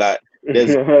masculinity. Like,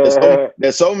 there's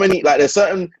so many, like, there's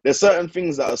certain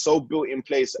things that are so built in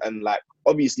place, and like,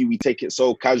 obviously we take it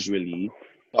so casually,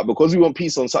 but because we want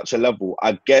peace on such a level,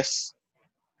 I guess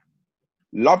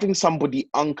loving somebody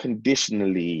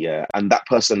unconditionally, yeah, and that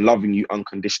person loving you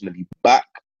unconditionally back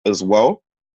as well,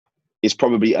 is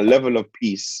probably a level of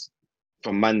peace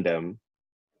for mandem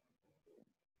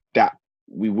that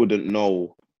we wouldn't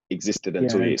know existed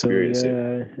until we experience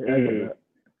it.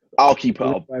 I'll keep it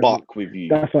a buck with you.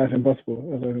 That's why it's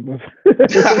impossible.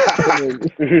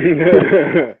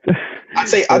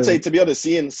 I'd say to be honest,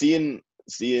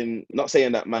 seeing, not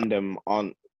saying that man them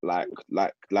aren't like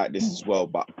this as well,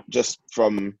 but just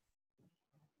from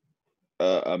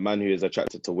a man who is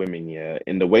attracted to women, yeah,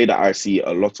 in the way that I see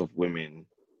a lot of women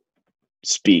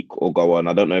speak or go on,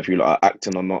 I don't know if you lot are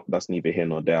acting or not, that's neither here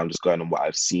nor there. I'm just going on what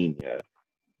I've seen, yeah.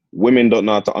 Women don't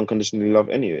know how to unconditionally love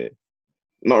anyway.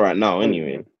 Not right now,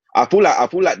 anyway. I feel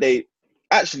like they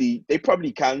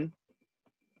probably can.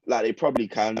 Like, they probably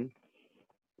can.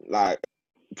 Like,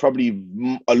 probably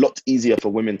a lot easier for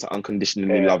women to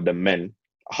unconditionally love than men,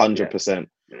 100%.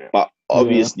 Yeah. But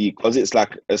obviously, because it's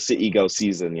like a city girl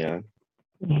season, yeah,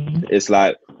 it's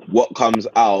like what comes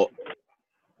out,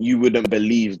 you wouldn't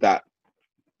believe that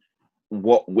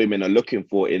what women are looking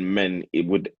for in men, it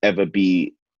would ever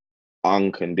be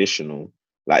unconditional.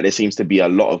 Like, there seems to be a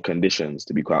lot of conditions,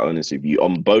 to be quite honest with you,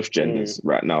 on both genders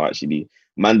right now, actually.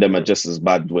 Man, them are just as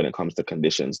bad when it comes to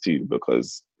conditions too,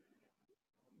 because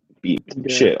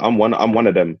shit, I'm one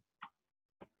of them.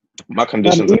 My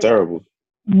conditions are terrible.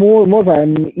 More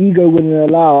time, ego wouldn't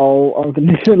allow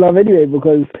unconditional love anyway,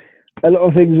 because a lot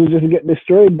of things will just get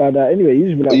destroyed by that anyway. You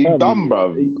just be like, are you dumb,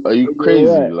 bro? Are you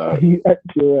crazy? Right? Like, are you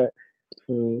actually right?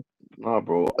 So, nah,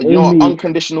 bro. You know what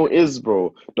unconditional is,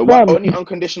 bro? The only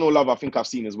unconditional love I think I've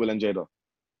seen is Will and Jada.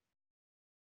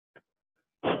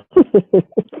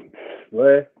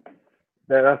 Well,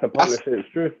 that's a partnership. It's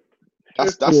true.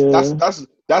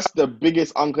 That's the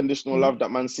biggest unconditional love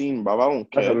that man's seen, bro. I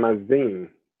don't care. That's a mazine.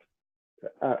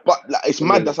 But like, it's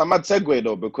mad. That's a mad segue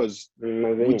though, because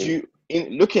would you,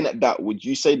 in looking at that, would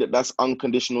you say that that's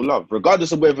unconditional love,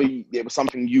 regardless of whether it was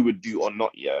something you would do or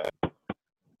not? Yeah.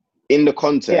 In the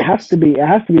context, it has to be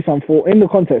some form. In the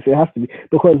context, it has to be,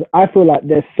 because I feel like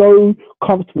they're so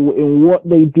comfortable in what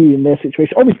they do in their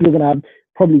situation. Obviously, they're gonna have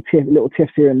probably little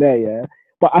tiffs here and there, yeah.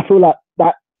 But I feel like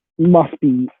that must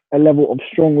be a level of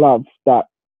strong love that,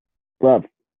 bruv,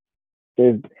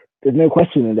 there's no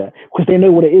question in there, because they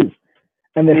know what it is,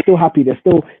 and they're still happy. They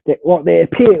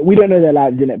appear. We don't know their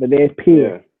lives in it, but they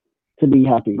appear to be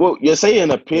happy. Well, you're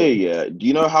saying appear, yeah. Do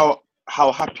you know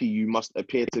how happy you must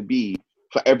appear to be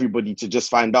for everybody to just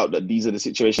find out that these are the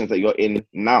situations that you're in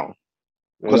now?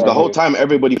 Because the whole time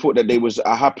everybody thought that they was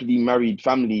a happily married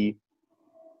family,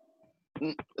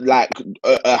 like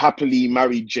a happily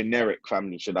married generic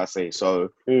family, should I say? So,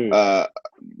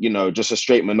 just a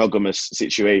straight monogamous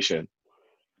situation.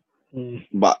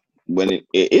 But when it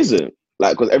isn't,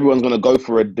 like, because everyone's gonna go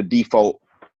for the default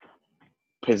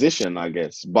position, I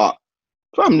guess. But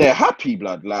fam, they're happy,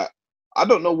 blood. Like, I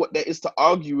don't know what there is to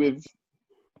argue with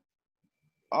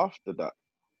after that.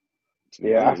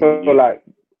 Yeah, I feel like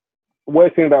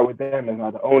worst thing that with them is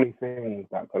like the only thing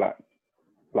that could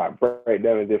like break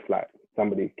them is if like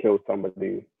somebody kills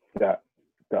somebody that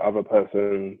the other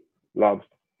person loves.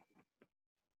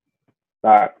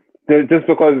 Like, just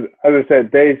because, as I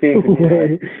said, they seem to be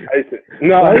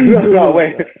no,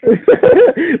 wait.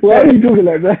 Why are you talking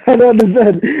like that? I don't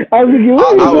understand. I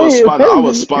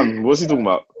was spun. What's he talking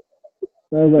about?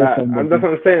 That's what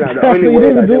I'm saying. Like, the only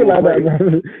way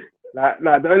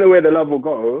the only way the love will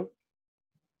go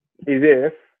is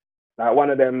if like one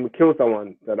of them kills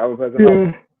someone that the other person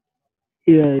loves.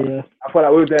 Yeah. I feel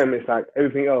like with them, it's like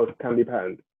everything else can be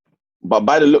patterned. But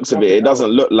by the looks of it, it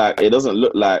doesn't look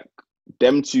like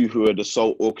them two who are the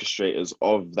sole orchestrators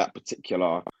of that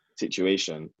particular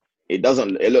situation. It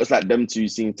looks like them two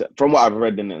seem to, from what I've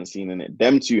read in it and seen in it,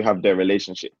 them two have their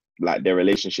relationship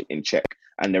in check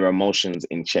and their emotions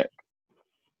in check.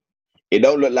 It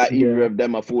don't look like either of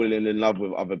them are falling in love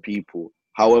with other people.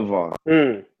 However,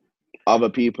 other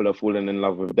people are falling in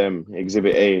love with them.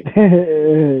 Exhibit A.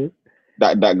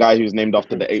 that guy who's named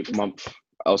after the 8th month,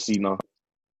 Alcina.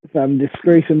 I'm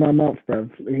disgracing my month, bruv.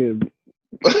 Look at him.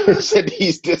 Said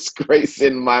he's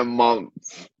disgracing my month.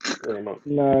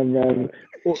 Nah, man.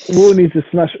 We'll need to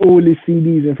smash all his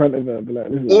CDs in front of her.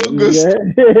 Like,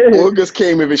 August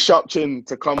came with his sharp chin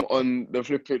to come on the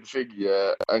flipping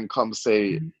figure and come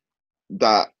say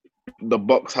that the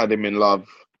box had him in love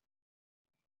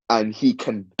and he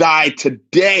can die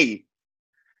today.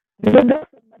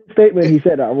 Statement he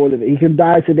said out of all of it. He can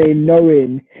die today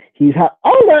knowing he's I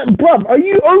was like, bruv, are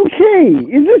you okay?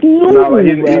 Is this normal? No,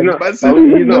 he's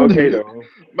not okay though.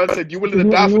 Man said, you willing to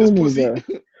die for this pussy?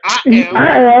 I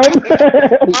am.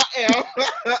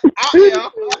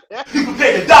 You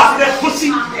prepared to die for that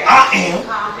pussy?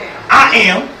 I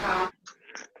am.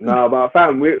 No, but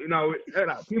fam,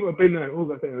 people have been there.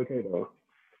 August ain't okay though.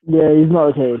 Yeah, he's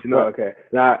not okay. He's not okay.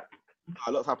 Like,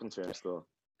 a lot's happened to him still.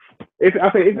 I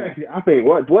think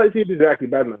what is he doing actually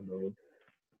bad, man, though?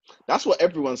 That's what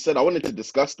everyone said. I wanted to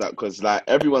discuss that because like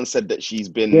everyone said that she's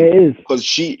Yeah, been it is. because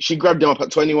she grabbed him up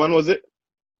at 21, was it?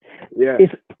 Yeah.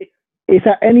 It's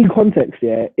at any context,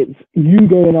 yeah. It's you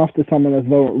going after someone that's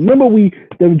vulnerable. Remember,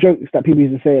 there were jokes that people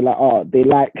used to say like, "Oh, they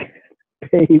like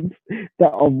babes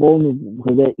that are vulnerable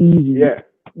because they're easy." Yeah.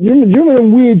 You remember the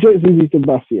weird jokes we used to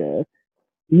bust? Yeah,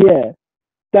 yeah.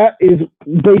 That is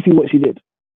basically what she did.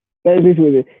 That is basically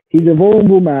what it is. He's a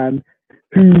vulnerable man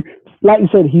who, like you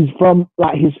said, he's from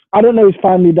like his. I don't know his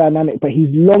family dynamic, but he's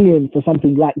longing for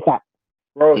something like that.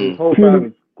 Bro, his whole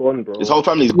family's gone, bro. His whole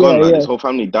family's gone, man. His whole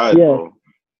family died, bro.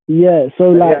 Yeah,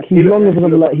 so like he's longing for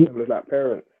something like he. Like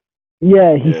parents.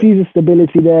 Yeah, he sees the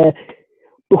stability there.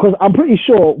 Because I'm pretty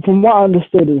sure, from what I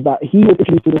understood, is that he was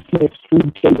introduced to the Smiths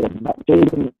through Jaden. Like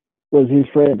Jaden was his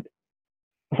friend,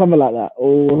 something like that,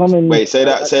 or something. Wait, say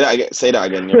that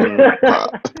again. Your thing cut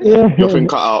out. Your thing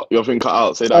cut out. Your thing cut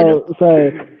out. Say that again.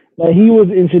 So like, he was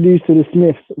introduced to the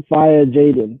Smiths via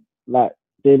Jaden, like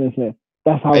Jaden Smith.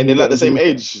 That's how. And they're like the same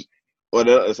age. Or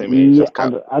they're not the same age. Yeah,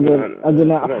 I don't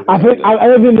know. I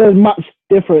don't think there's much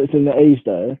difference in the age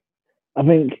though. I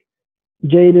think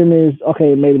Jaden is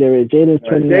okay. Maybe there is. Jaden's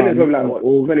 21. Jaden's like what,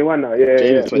 21 now. Yeah,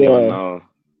 Jaden's 21 now.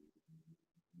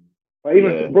 But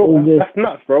even bro, that's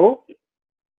nuts, bro.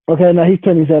 Okay, no, he's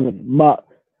 27. But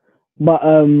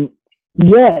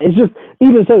yeah, it's just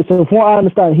even so. So from what I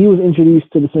understand, he was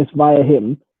introduced to the Smiths via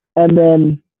him, and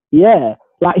then yeah,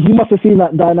 like he must have seen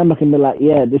that dynamic and been like,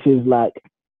 yeah, this is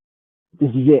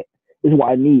it. This is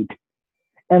what I need.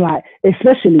 And like,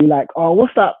 especially like, oh,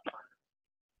 what's that?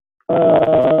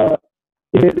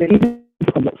 Is it the Oedipus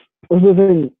complex? What's the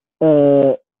thing?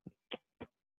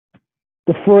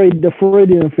 The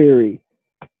Freudian theory.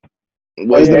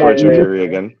 What is the Freudian theory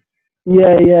again?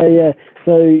 Yeah.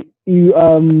 So you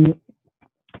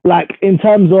like in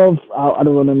terms of I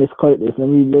don't want to misquote this. Let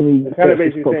me. It's kind of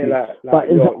basically saying like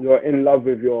you're in love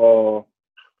with your.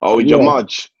 Oh, with your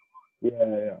Marge.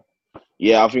 Yeah.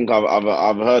 Yeah, I think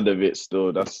I've heard of it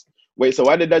still. Wait, so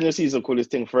why did Daniel Caesar call this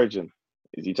thing Freudian?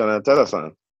 Is he trying to tell us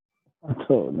something? I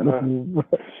don't know.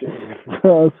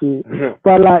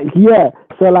 But like, yeah,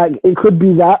 so like it could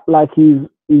be that like he's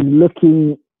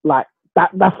looking like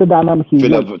that. That's the dynamic he's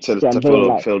fill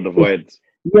the void.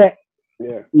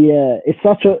 Yeah. It's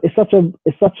such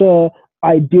a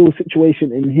ideal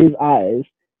situation in his eyes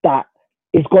that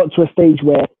it's got to a stage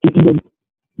where he even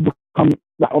become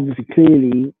like obviously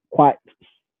clearly quite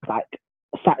like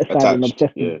satisfied attached, and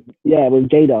obsessed. Yeah, with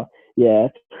Jada. Yeah.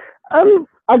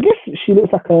 I guess she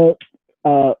looks like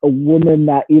a woman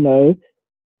that, you know.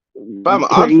 Fam, I'd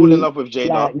fall in love with Jada.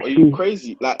 Like, are you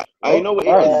crazy? Like, you know what it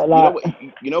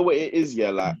is? You know what it is,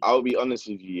 yeah? Like, I'll be honest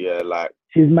with you, yeah, like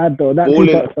she's mad though. That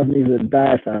Tupac stuff needs to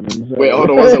die, fam. So. Wait, hold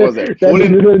on, one second.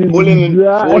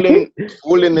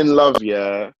 Falling in love,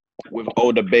 yeah, with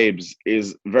older babes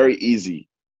is very easy.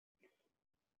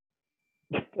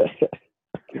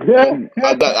 And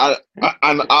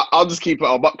I'll just keep it.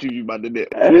 I'll buck you, man. Innit?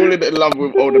 Falling in love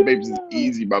with older babes is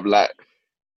easy, bruv. Like,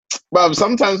 bruv,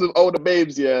 sometimes with older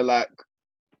babes, yeah, like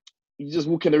you just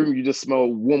walk in the room, you just smell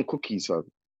warm cookies, fam.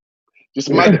 Just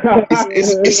mad.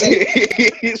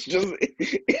 It's just.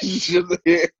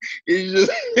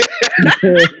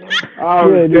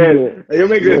 Oh, dead. You're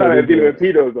making it sound like dealing with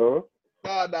pedos, though.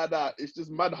 Nah. It's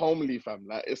just mad homely, fam.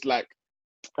 Like, it's like.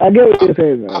 I get what you're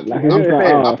saying,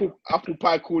 man. Apple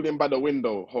pie cooling by the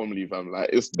window, homely, fam. Like,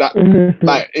 it's that.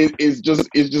 Like, it's just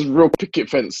real picket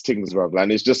fence things, bruv.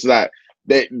 And it's just like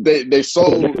they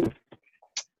so.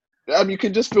 You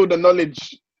can just feel the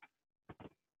knowledge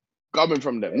coming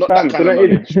from them. Not that kind of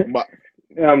knowledge, but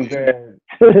yeah, I'm saying.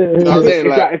 You know what I'm saying?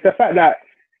 Like, it's the fact that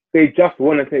they just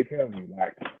want to take care of you.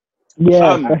 Like,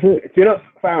 yeah, you know,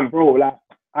 fam, bro. Like,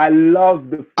 I love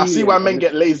the. I see why men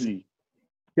get lazy.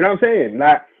 You know what I'm saying?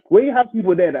 Like, when you have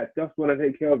people there that just want to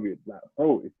take care of you, like,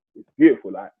 bro, it's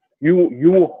beautiful. Like, you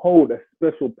will hold a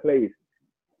special place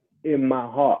in my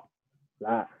heart.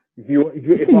 Like, if I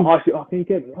ask you, can you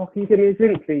get me a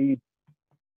drink, please?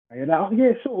 And you're like, oh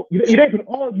yeah, sure. You don't even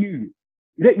argue.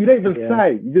 You don't even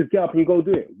say. You just get up and you go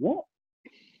do it. What?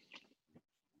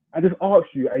 I just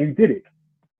asked you and you did it.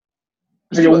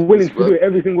 And you're willing to do it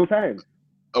every single time.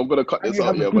 I'm gonna cut this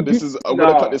out, but this is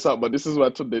gonna cut this out, but this is why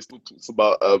Tunde still talks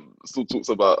about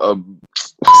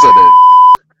what's her name?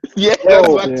 Yeah, that's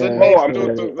why Tunde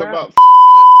still talks about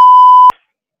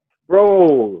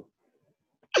Bro,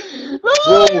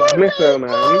 I miss her,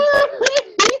 man.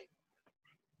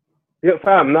 Yeah,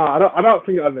 fam, no, I don't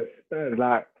think you understand.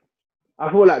 Like, I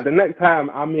feel like the next time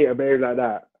I meet a babe like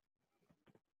that,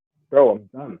 bro, I'm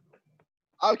done.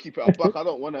 I'll keep it a buck. I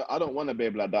don't want a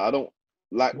babe like that. I don't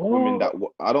like women that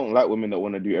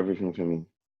want to do everything for me.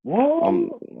 What?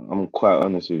 I'm quite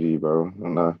honest with you, bro.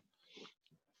 And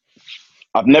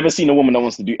I've never seen a woman that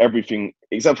wants to do everything,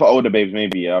 except for older babes,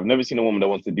 maybe. Yeah. I've never seen a woman that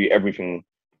wants to do everything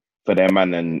for their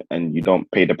man, and you don't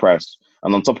pay the price.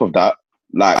 And on top of that,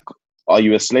 like, are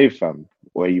you a slave, fam?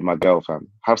 Or are you my girl, fam?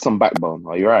 Have some backbone.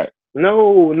 Are you right?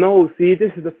 No. See,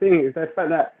 this is the thing. It's the fact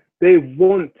that they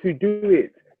want to do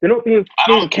it. They're not being I forced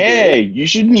don't to do care. it. You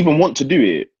shouldn't even want to do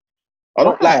it. I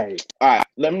don't like. Why? All right,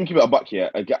 let me give it a buck here.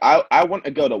 I want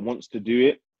a girl that wants to do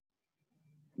it.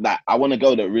 Like, I want a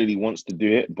girl that really wants to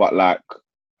do it, but like,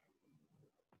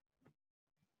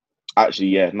 actually,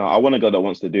 yeah, no, I want a girl that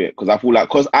wants to do it because I feel like,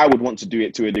 because I would want to do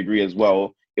it to a degree as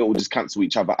well, it will just cancel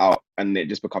each other out and it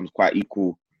just becomes quite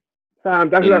equal Fam,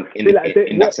 that's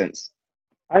in that sense.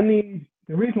 I need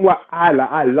the reason why I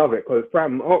love it because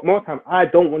fam, more time I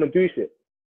don't want to do shit.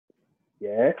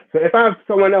 Yeah. So if I have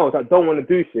someone else that don't want to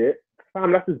do shit,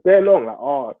 fam, that's just bare long. Like,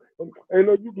 oh, I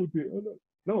know you go do it.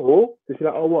 No. So she's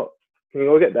like, oh, what? Can you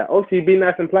go get that? Oh, she'd be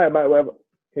nice and polite about it, whatever.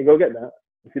 Can you go get that?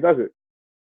 And she does it.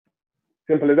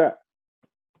 Simple as that.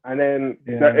 And then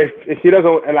if she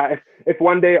doesn't, and like, if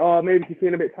one day, oh, maybe she's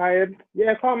feeling a bit tired,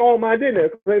 yeah, come on, my dinner,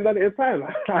 because I ain't done it in time.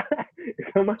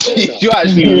 You're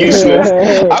actually useless.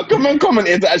 How come on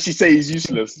commenting to actually say he's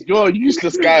useless? You're a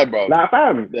useless guy, bro. Like,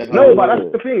 fam, no, but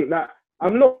that's the thing. Like,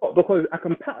 I'm not, because I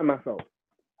can pattern myself.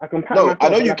 I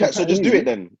know you can, so just do it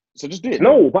then. So just do it.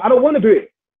 No, but I don't want to do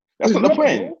it. That's not the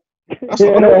point. That's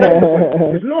not the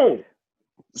point. It's long.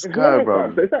 It's long,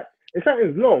 bro. So it's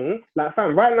something's long. Like,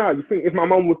 fam, right now, you think if my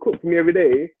mum would cook for me every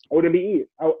day, I wouldn't be eating.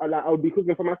 I would be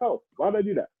cooking for myself. Why would I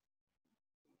do that?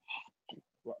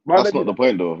 That's not the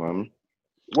point, though, fam.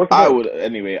 I would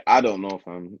anyway. I don't know,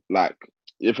 fam. Like,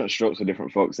 different strokes for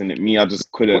different folks, innit? Me, I just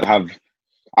couldn't have.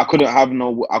 I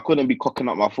couldn't be cocking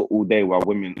up my foot all day while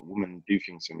women do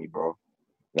things to me, bro.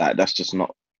 Like, that's just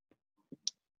not.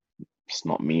 It's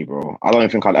not me, bro. I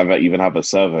don't think I'd ever even have a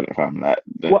servant, fam. I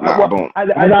don't.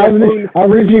 I was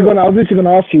literally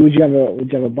gonna ask you, would you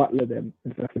have a butler then,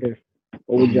 if that's the case,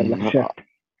 or would you have like a chef?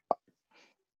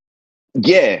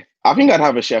 Yeah, I think I'd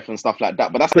have a chef and stuff like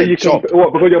that, but that's their job.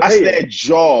 Because you're that's paying? Their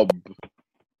job.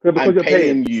 Because I'm you're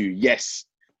paying you. Yes,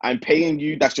 I'm paying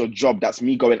you. That's your job. That's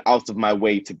me going out of my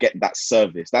way to get that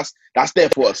service. That's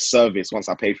therefore a service once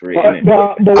I pay for it.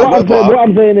 But what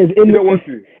I'm saying is,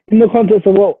 in the context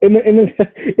of what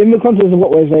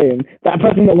we're saying, that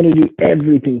person's not going to do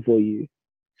everything for you.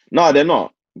 No, they're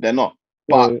not.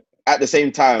 But at the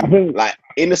same time, like,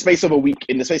 in the space of a week,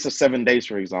 in the space of 7 days,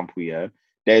 for example, yeah,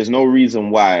 there's no reason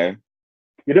why.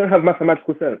 You don't have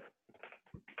mathematical sense.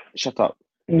 Shut up.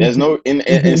 There's no in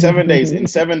 7 days, in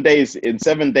 7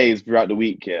 days throughout the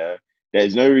week, yeah,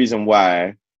 there's no reason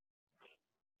why,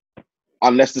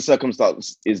 unless the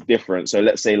circumstance is different. So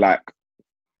let's say, like,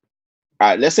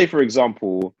 let's say, for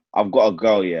example, I've got a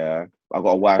girl, yeah, I've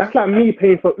got a wife. That's like me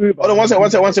paying for Uber. Hold on, one sec.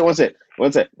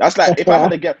 That's like if I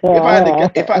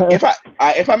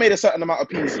made a certain amount of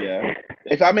peas, yeah.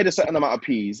 If I made a certain amount of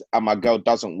peas and my girl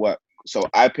doesn't work, so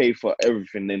I pay for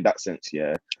everything in that sense,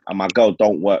 yeah, and my girl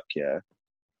don't work, yeah.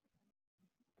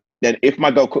 Then if my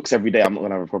girl cooks every day, I'm not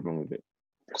gonna have a problem with it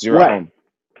because you're at home.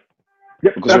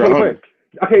 Yep, because you're at home.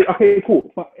 Okay,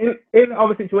 cool. But in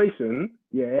other situations,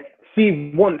 yeah,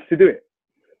 she wants to do it.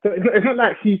 So it's not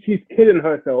like she's killing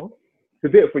herself to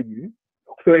do it for you.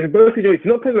 So in both situations,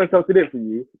 she's not killing herself to do it for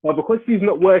you, but because she's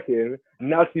not working,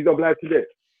 now she's obliged to do it.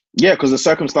 Yeah, because the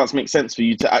circumstance makes sense for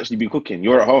you to actually be cooking.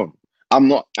 You're at home. I'm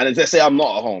not, and let's say I'm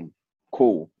not at home.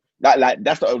 Cool. That's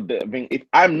the thing. If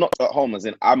I'm not at home, as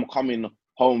in I'm coming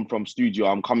home from studio,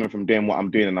 I'm coming from doing what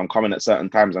I'm doing, and I'm coming at certain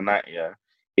times of night, yeah,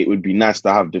 it would be nice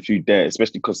to have the food there,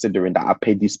 especially considering that I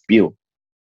paid this bill.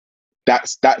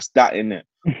 That's that in it.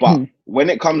 But when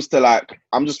it comes to, like,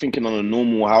 I'm just thinking on a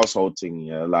normal household thing,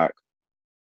 yeah, like,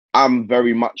 I'm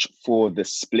very much for the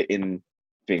splitting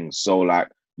things. So, like,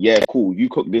 yeah, cool, you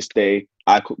cook this day,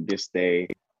 I cook this day,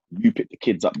 you pick the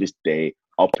kids up this day,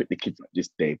 I'll pick the kids up this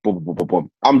day, boom, boom, boom,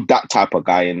 boom. I'm that type of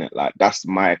guy, in it. Like, that's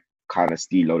my kind of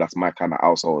stilo, that's my kind of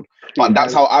household. But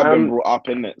that's how I've been brought up,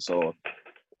 in it. So,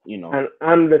 you know. And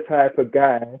I'm the type of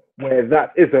guy where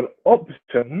that is an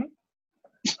option.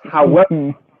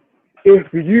 However,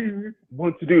 if you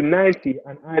want to do 90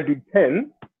 and I do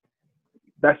 10,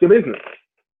 that's your business.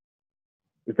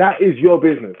 That is your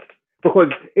business.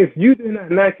 Because if you doing that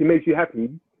 90 makes you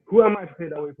happy, who am I to take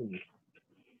that away from you?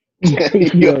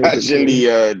 You're actually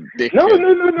dickhead. No,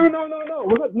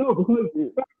 because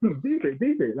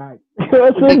deep it, like. No.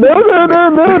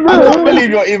 I don't believe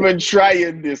you're even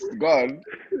trying this, God.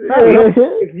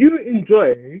 If you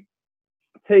enjoy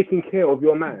taking care of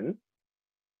your man,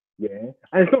 yeah,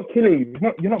 and it's not killing you. It's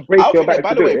not, you're not breaking I'll your think that,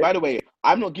 back to do it. by the way,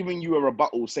 I'm not giving you a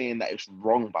rebuttal saying that it's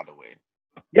wrong, by the way.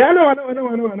 Yeah, I know.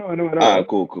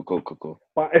 Cool.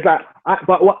 But it's like,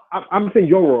 but what I'm saying,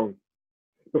 you're wrong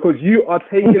because you are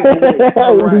taking away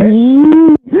her right.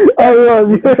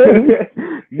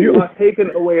 You are taking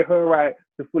away her right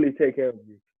to fully take care of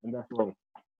you, and that's wrong.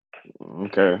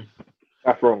 Okay.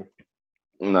 That's wrong.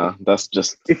 No, that's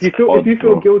just. If you feel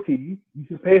guilty, you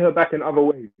should pay her back in other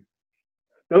ways.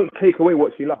 Don't take away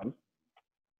what she loves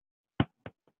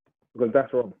because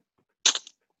that's wrong.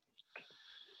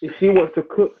 If she wants to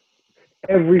cook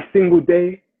every single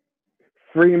day,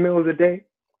 3 meals a day,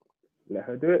 let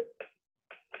her do it.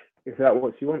 Is that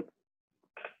what she wants?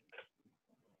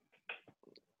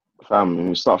 Fam,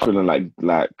 you start feeling like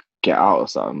get out or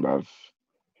something, bruv.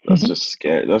 That's just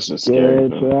scary. That's just scary.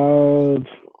 Bruv,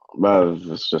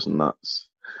 it's just nuts.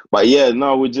 But yeah,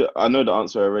 no, I know the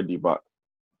answer already, but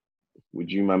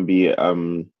would you man be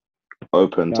open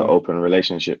to open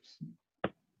relationships?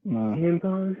 No.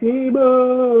 Impossible.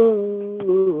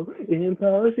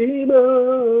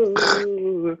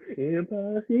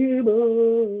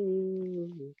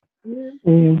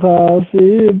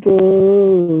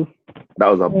 That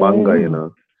was a banger, you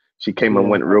know. She came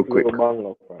and went real quick.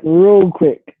 Real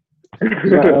quick.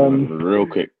 Real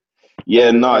quick. Yeah,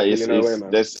 no,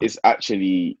 it's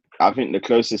actually, I think the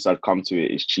closest I'd come to it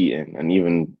is cheating, and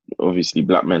even obviously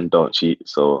black men don't cheat,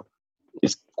 so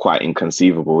it's quite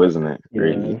inconceivable, isn't it?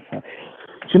 Really. Yeah.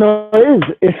 Do you know what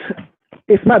it is?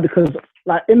 It's mad because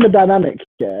like in the dynamic,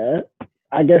 yeah,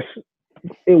 I guess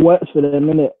it works for them,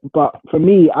 innit? But for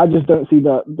me, I just don't see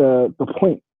the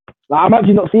point. Like I'm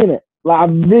actually not seeing it. Like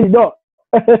I'm really not.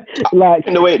 Like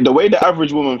in the way the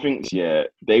average woman thinks, yeah,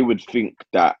 they would think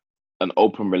that an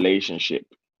open relationship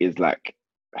is like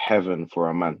heaven for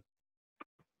a man.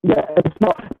 Yeah, it's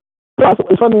not.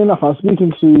 It's funny enough, I was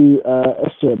speaking to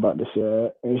Esther about this, yeah,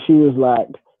 and she was like,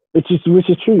 which is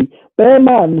true. Their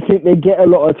man think they get a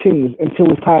lot of things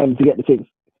until it's time to get the things.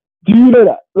 Do you know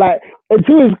that? Like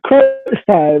until it's crunch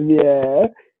time, yeah.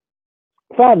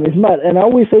 Fam, it's mad. And I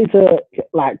always say to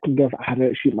like girls, I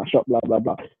don't shoot my shot, blah blah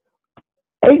blah.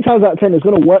 8 times out of 10, it's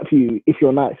gonna work for you if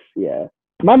you're nice, yeah.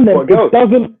 Man, it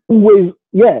doesn't always,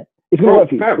 yeah. It's gonna work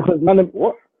for you because man, them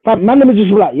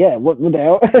just like, yeah, what the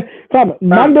hell? Fam,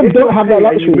 man, them don't have that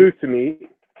luxury. You move to me.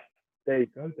 There you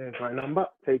go. There's my number.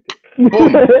 Take it.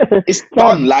 Boom. It's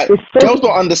done. Like girls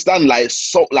don't understand. Like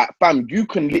so, like fam, you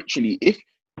can literally, if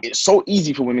it's so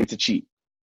easy for women to cheat.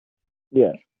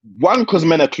 Yeah. 1, because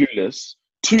men are clueless.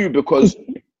 2, because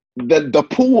the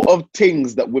pool of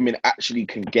things that women actually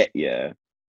can get, yeah,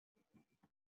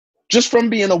 just from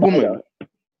being a woman,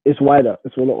 it's wider.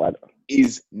 It's a lot wider.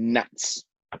 Is nuts.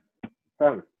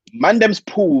 Mandem's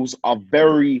pools are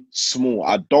very small.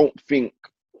 I don't think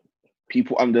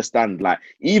people understand. Like,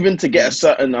 even to get a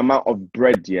certain amount of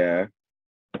bread, yeah,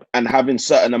 and having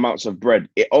certain amounts of bread,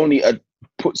 it only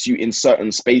puts you in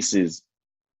certain spaces.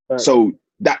 So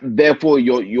that therefore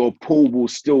your pool will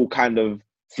still kind of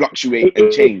fluctuate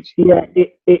and change. Yeah,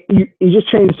 you just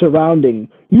change surrounding.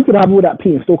 You could have all that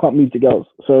pee and still can't meet the girls.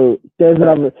 So there's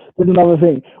another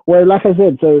thing. Where, like I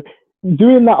said, so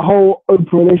doing that whole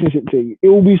open relationship thing, it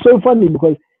will be so funny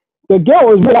because the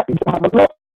girl is very happy to have a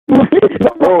lot. Bro,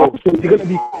 you're gonna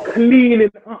be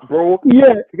cleaning up, bro.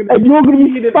 Yeah, and you're gonna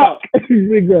be stuck.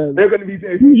 They're gonna be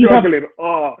struggling.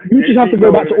 You just have to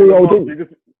go back to all your old things.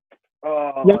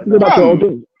 You have to go back to all your old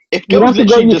things. If girls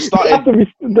literally just started, you have to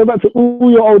go back to all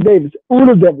your old days, all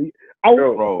of them.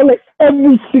 Like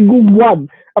every single one.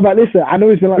 I'm like, listen, I know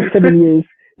it's been like 7 years,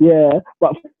 yeah,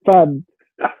 but fam,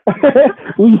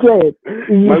 we said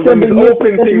yeah,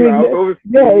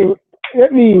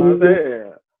 get me.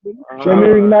 Let me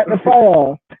ignite the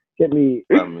fire. Get me.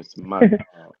 It's mad.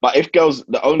 But if girls,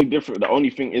 the only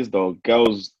thing is though,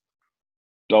 girls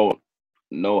don't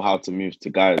know how to move to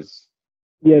guys.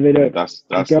 Yeah, they don't. That's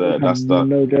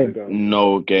the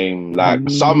no game. Like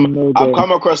I've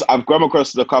come across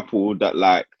the couple that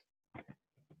like.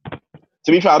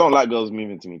 To be fair, I don't like girls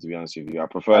moving to me. To be honest with you, I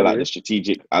prefer the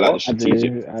strategic. I like the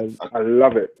strategic. I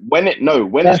love it. When it's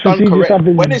done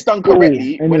correctly. When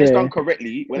it's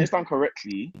done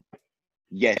correctly.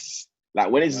 Yes. Like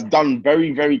when it's done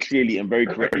very, very clearly and very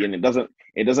correctly, and it doesn't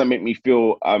make me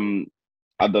feel I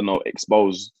don't know,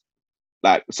 exposed.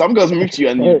 Like some girls move to you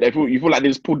and you feel like they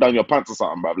just pulled down your pants or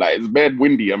something, bro. Like it's bad,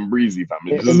 windy and breezy, fam.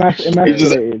 Just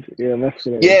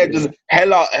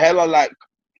hella like.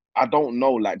 I don't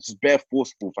know, like just bare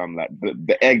forceful, fam. Like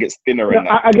the air gets thinner. No,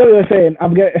 I get what you're saying.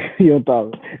 I'm getting your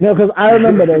dog. No, because I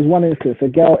remember there was one instance. A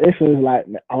girl, this was like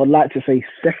I would like to say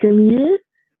second year.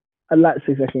 I'd like to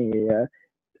say second year.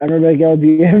 I remember a girl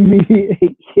DM me,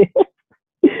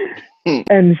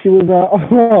 and she was like,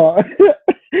 "Oh."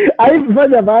 I even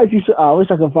found that, but I actually, I wish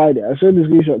I could find it. I showed the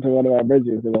screenshot to one of my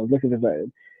brothers because I was looking for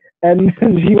something, and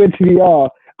she went to me,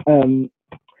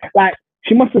 like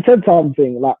she must have said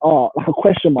something like, like a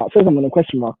question mark, said something a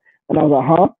question mark, and I was like,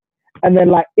 huh? And then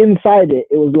like inside it,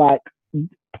 it was like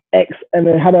X, and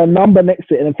then had a number next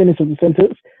to it, and then finished with the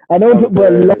sentence. I know put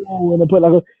low and I put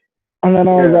like, and then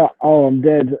I was like, oh, I'm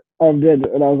dead. And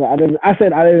I was like, I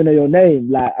said, I don't even know your name.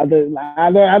 Like, I don't know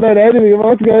anything about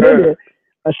what's going on here.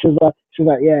 And she was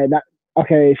like, yeah,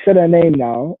 okay, said her name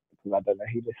now. I don't know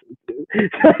who listens to.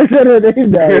 Said her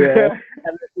name now, yeah.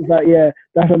 And it was like, yeah,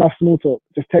 that's enough small talk.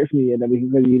 Just text me and then we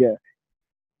can go you there.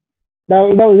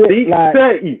 That was it. Like,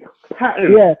 30.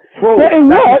 Yeah. Bro, but it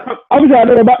worked. Obviously, I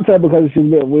didn't back to her because she's a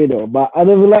bit of a weirdo. But I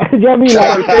was like, do you know what I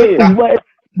mean? Like,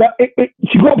 but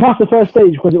she got past the first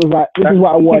stage because it was like, this is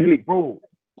what I want. Easily, bro.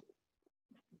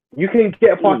 You can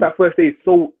get past that first stage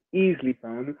so easily,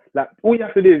 fam. Like, all you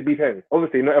have to do is be paying.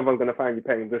 Obviously, not everyone's going to find you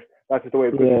paying. That's just the way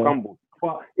it's going to crumble.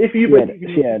 But if you believe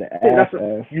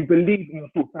you believe in your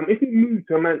thoughts, fam. If you move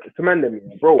to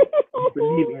Mandem, bro, you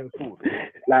believe in your thoughts.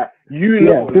 Like, you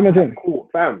know, cool,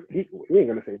 fam. He ain't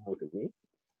going to say no to me.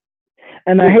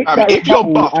 And I hate that. If you're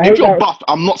buff,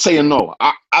 I'm not saying no.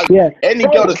 Any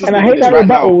girl that's listening to this right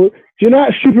now. Do you know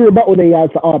that stupid rebuttal they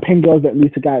have to pen girls that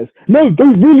lose to guys? No, they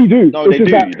really do. No, they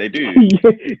do.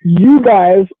 You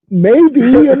guys, maybe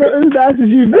you're not as nice as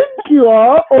you think you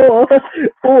are, or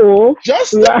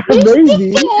just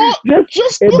maybe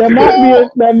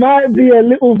there might be a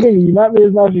little thing. You might be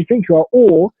as nice as you think you are,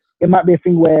 or it might be a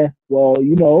thing where, well,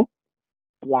 you know,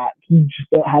 like you just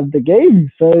don't have the game,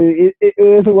 so it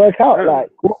doesn't work out.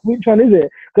 Like, which one is it?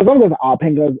 Because I'm going to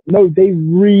pen girls. No, they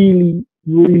really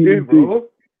do.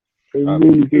 They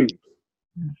really do.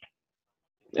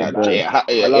 Yeah,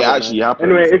 it actually happens.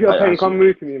 Anyway, if you're paying, come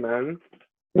move to me, man.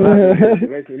 I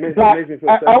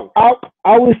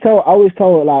always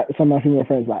tell like some of my female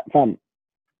friends, like, fam,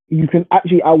 you can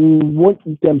actually, I want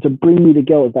them to bring me the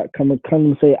girls that come and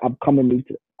say, I've come and moved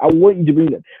to them. I want you to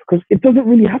bring them because it doesn't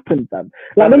really happen, fam.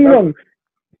 Like, don't get me wrong,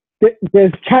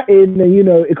 there's chatting and, you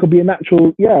know, it could be a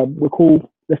natural, yeah, we're cool,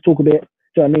 let's talk a bit.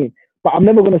 Do you know what I mean? But I'm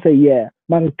never gonna say, yeah,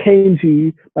 man came to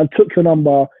you, man took your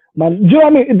number, man. Do you know what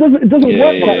I mean? It doesn't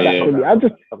work like that for me. I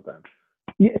just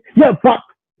but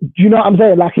do you know what I'm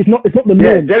saying? Like, it's not the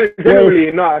norm.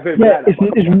 Generally not.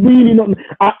 It's really not.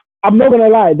 I'm not gonna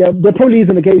lie. There probably is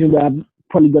an occasion where I've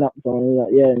probably gone up to someone like,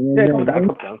 come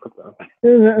down.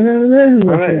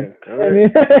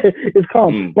 It's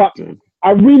calm, but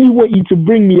I really want you to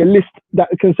bring me a list that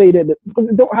can say that because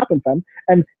it don't happen, fam,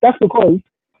 and that's because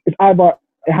it's either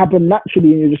it happened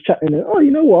naturally and you're just chatting and, oh,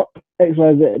 you know what, X,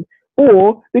 Y, Z.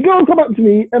 Or the girl will come up to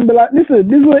me and be like, listen,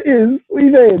 this is what it is. What are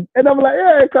you saying? And I'm like,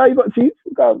 yeah, Carl, you got cheats.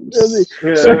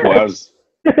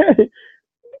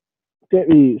 Get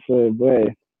me, so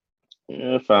boy.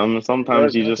 Yeah, fam.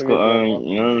 Sometimes you just got,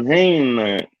 you know what I'm saying?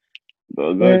 Like,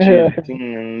 gotta go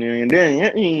and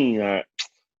then,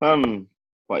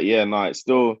 but yeah, no, it's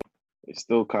still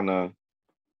kind of,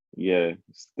 it's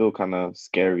still kind of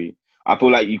scary. I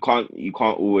feel like you can't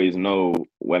always know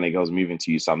when a girl's moving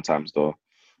to you sometimes, though.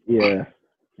 Yeah,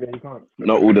 you can't.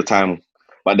 Not all the time.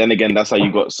 But then again, that's how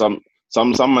you got some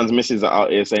man's misses are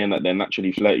out here saying that they're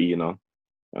naturally flirty, you know.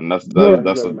 And that's I think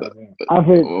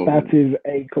that is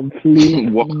a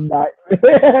complete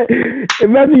nightmare.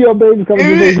 Imagine your baby coming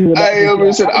to you. I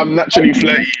always said I'm naturally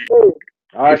flirty.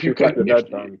 If you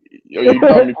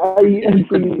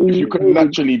could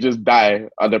naturally just die,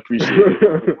 I'd appreciate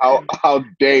it. How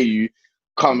dare you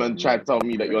come and try to tell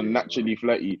me that you're naturally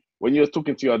flirty? When you were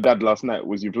talking to your dad last night,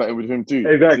 was you flirting with him too?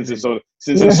 Exactly.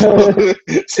 Since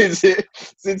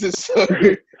it's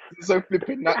so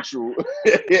flipping natural.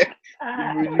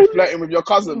 You flirting with your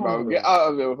cousin, bro. Get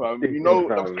out of here, fam. You know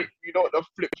what the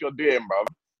flip you're doing, bro.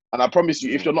 And I promise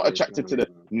you, if you're not attracted to the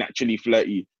naturally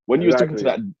flirty, when you're talking to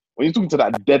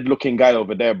that dead-looking guy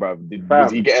over there, bro,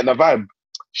 was he getting a vibe?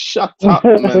 Shut up,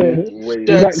 man.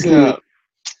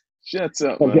 Shut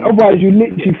up, man. Otherwise, you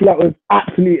literally flirt with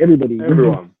absolutely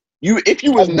everyone. If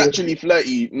you was naturally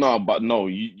flirty,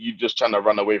 you just trying to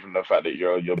run away from the fact that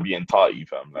you're being tarty,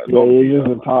 fam. Like, you're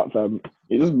just a tart, fam.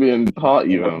 You're just being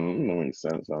tarty, fam. That makes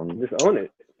sense, fam. Just own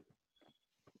it.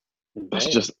 That's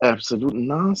just absolute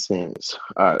nonsense.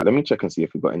 All right, let me check and see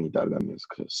if we got any dilemmas,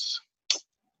 because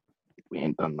we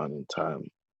ain't done none in time.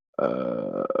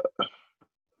 I'm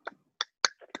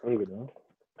good now.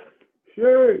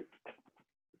 Sure.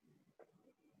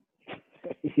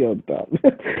 You're dumb.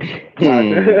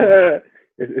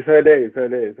 It's her day.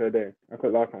 I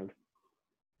quit last time.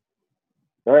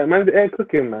 Alright, man's air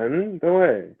cooking, man. Don't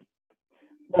worry.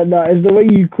 No, it's the way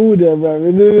you called her, bro.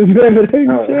 It's never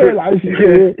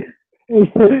shit.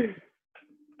 Like,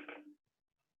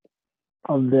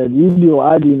 I'm dead. You do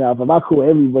what I do now, but I call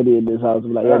everybody in this house.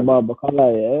 I'm like, yo, mom, I can't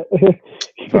lie, yeah.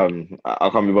 I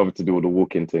can't be bothered to do all the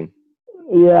walking thing.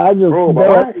 Yeah, I just. Bro, but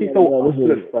why is he so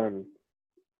useless, fam?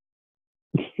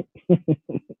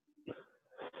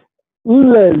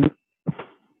 Useless.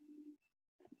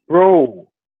 Bro,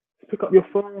 pick up your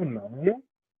phone, man.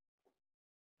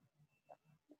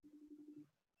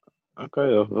 Okay.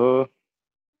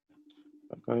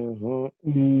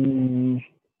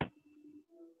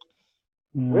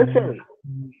 Listen.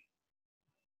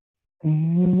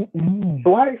 So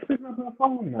why are you picking up your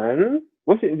phone, man?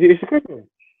 What's it? Is she cooking?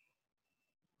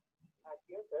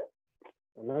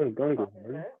 No, it's going good,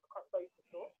 man.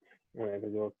 Yeah,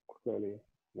 because you're clearly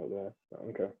not there.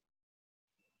 Okay.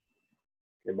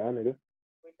 Okay, bye, nigga.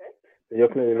 So you're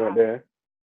clearly not there.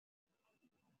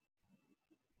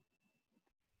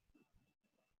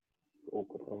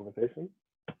 Awkward conversation.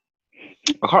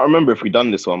 I can't remember if we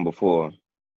done this one before.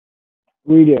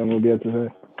 Read it and we'll be able to say.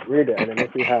 Read it, and then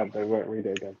if we have, they won't read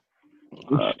it again.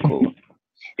 Cool.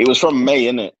 It was from May,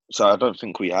 innit? So I don't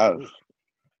think we have.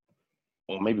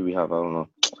 Or maybe we have, I don't know.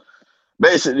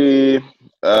 Basically,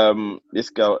 this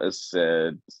girl has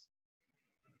said,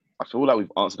 I feel like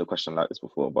we've answered a question like this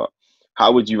before, but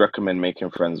how would you recommend making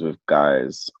friends with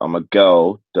guys? I'm a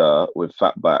girl, with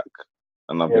fat back,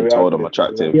 and I've been told I'm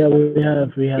attractive. Yeah, we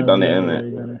have. We done it,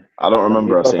 innit? I don't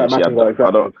remember her saying she had that.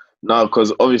 I don't. No,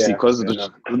 because obviously, because of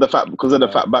the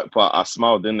fat back part, I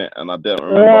smiled in it, and I didn't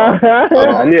remember.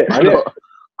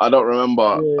 I don't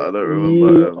remember.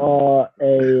 You are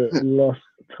a lost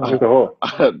type.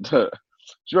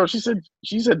 She said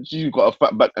she's got a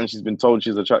fat back and she's been told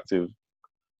she's attractive.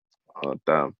 Oh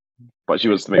damn! But she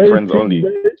wants to make friends only.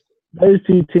 Those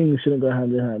two things shouldn't go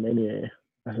hand in hand anyway.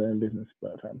 That's her own business by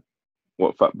the time.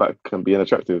 What, fat back can be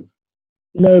unattractive?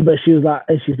 No, but she was like,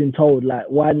 and she's been told, like,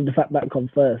 why did the fat back come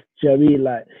first? Do you know what I mean?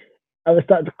 Like, I was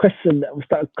starting to question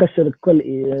the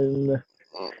quality. And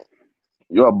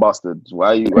you're a bastard. Why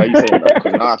are you saying that?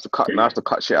 Because now I have to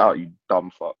cut shit out. You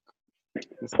dumb fuck.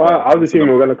 Well, I was assuming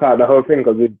we're gonna cut the whole thing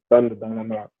because we've done the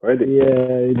dilemma already.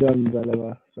 Yeah, we've done the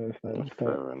dilemma. So it's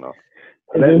fair enough.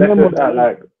 Let's just act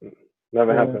like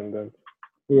never happened then.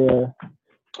 Yeah.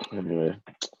 Anyway.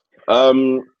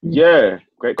 Yeah,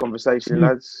 great conversation,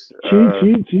 lads.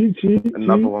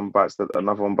 Another one bites the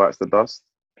dust.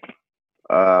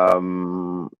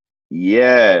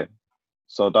 Yeah.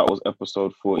 So that was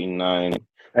episode 49.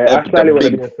 Hey, I slightly want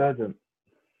to be a surgeon.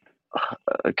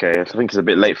 Okay, I think it's a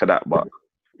bit late for that, but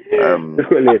just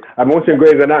quickly, I'm watching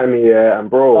Grey's Anatomy, and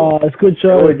bro, it's good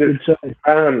show. Good show.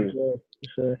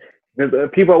 There's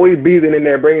people always breathing in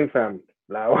their brain, fam.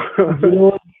 Like, you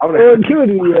know what?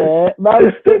 Man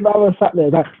was sat there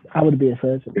like, I would be a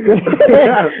surgeon.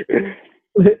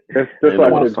 That's why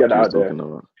I just get out there.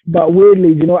 But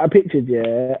weirdly, do you know what I pictured?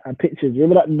 Yeah,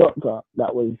 remember that doctor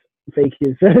that was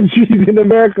faking surgeries in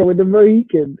America with the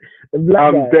Mohican, the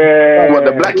black guy? Dead. What,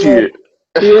 the black kid?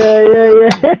 Yeah.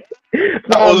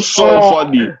 That was so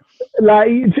funny. Like,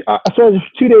 I saw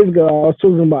 2 days ago, I was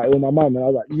talking about it with my mum, and I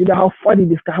was like, you know how funny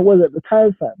this guy was at the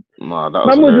time, fam? Nah, that was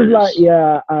Mum was just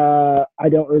hilarious. like, I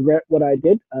don't regret what I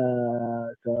did,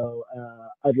 so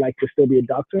I'd like to still be a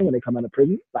doctor when I come out of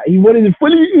prison. Like, he wanted to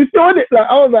fully, he started it. Like,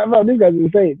 I was like, man, this guy's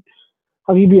insane.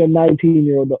 How can you be a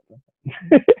 19-year-old doctor?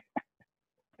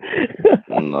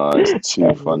 No, it's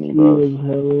too funny, bro. It was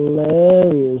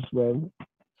hilarious, man.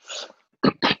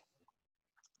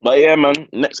 But yeah, man,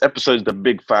 next episode is the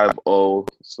big 5-0,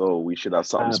 so we should have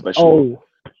something special.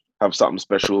 Have something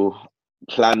special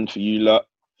planned for you lot.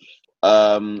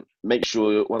 Make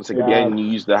sure once again you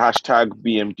use the hashtag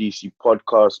BMDC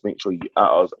podcast. Make sure you at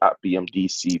us at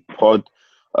BMDC pod.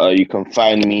 You can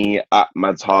find me at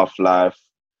Mads Half-Life.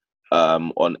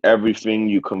 On everything,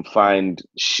 you can find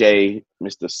Shay,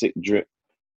 Mr. Sick Drip.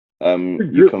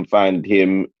 You can find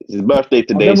him. It's his birthday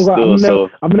today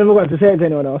I've never got to say it to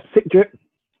anyone else. Sick Drip.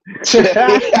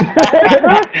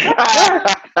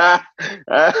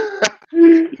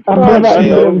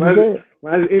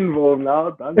 Man's involved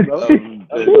now.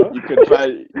 You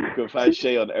can find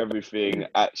Shay on everything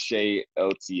at Shay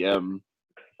LTM.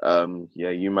 Yeah,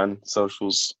 you man,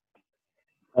 socials.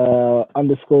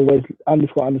 Underscore Wesley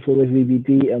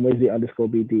BD and Wesley underscore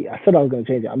BD. I said I was going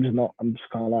to change it. I'm just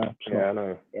kind of lying. Yeah, I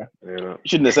know. Yeah. You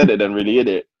shouldn't have said it then, really, did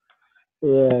it?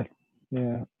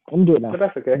 Yeah. I'm doing it now. But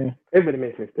that's okay. Yeah. Everybody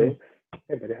makes mistakes.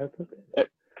 Everybody has to.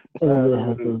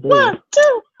 One,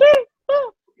 2, 3,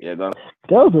 4. Yeah, done.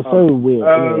 Girls are so weird.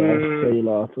 Anyway, I say you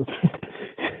laugh.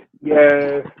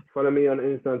 Yeah. Follow me on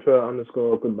Insta and Twitter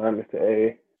 _ goodbye, Mr.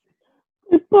 A.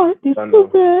 Goodbye, Done now.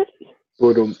 Mr.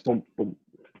 Boom, boom, boom.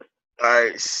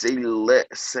 Alright, say less.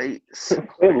 Say Say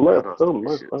less.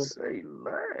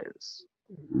 less.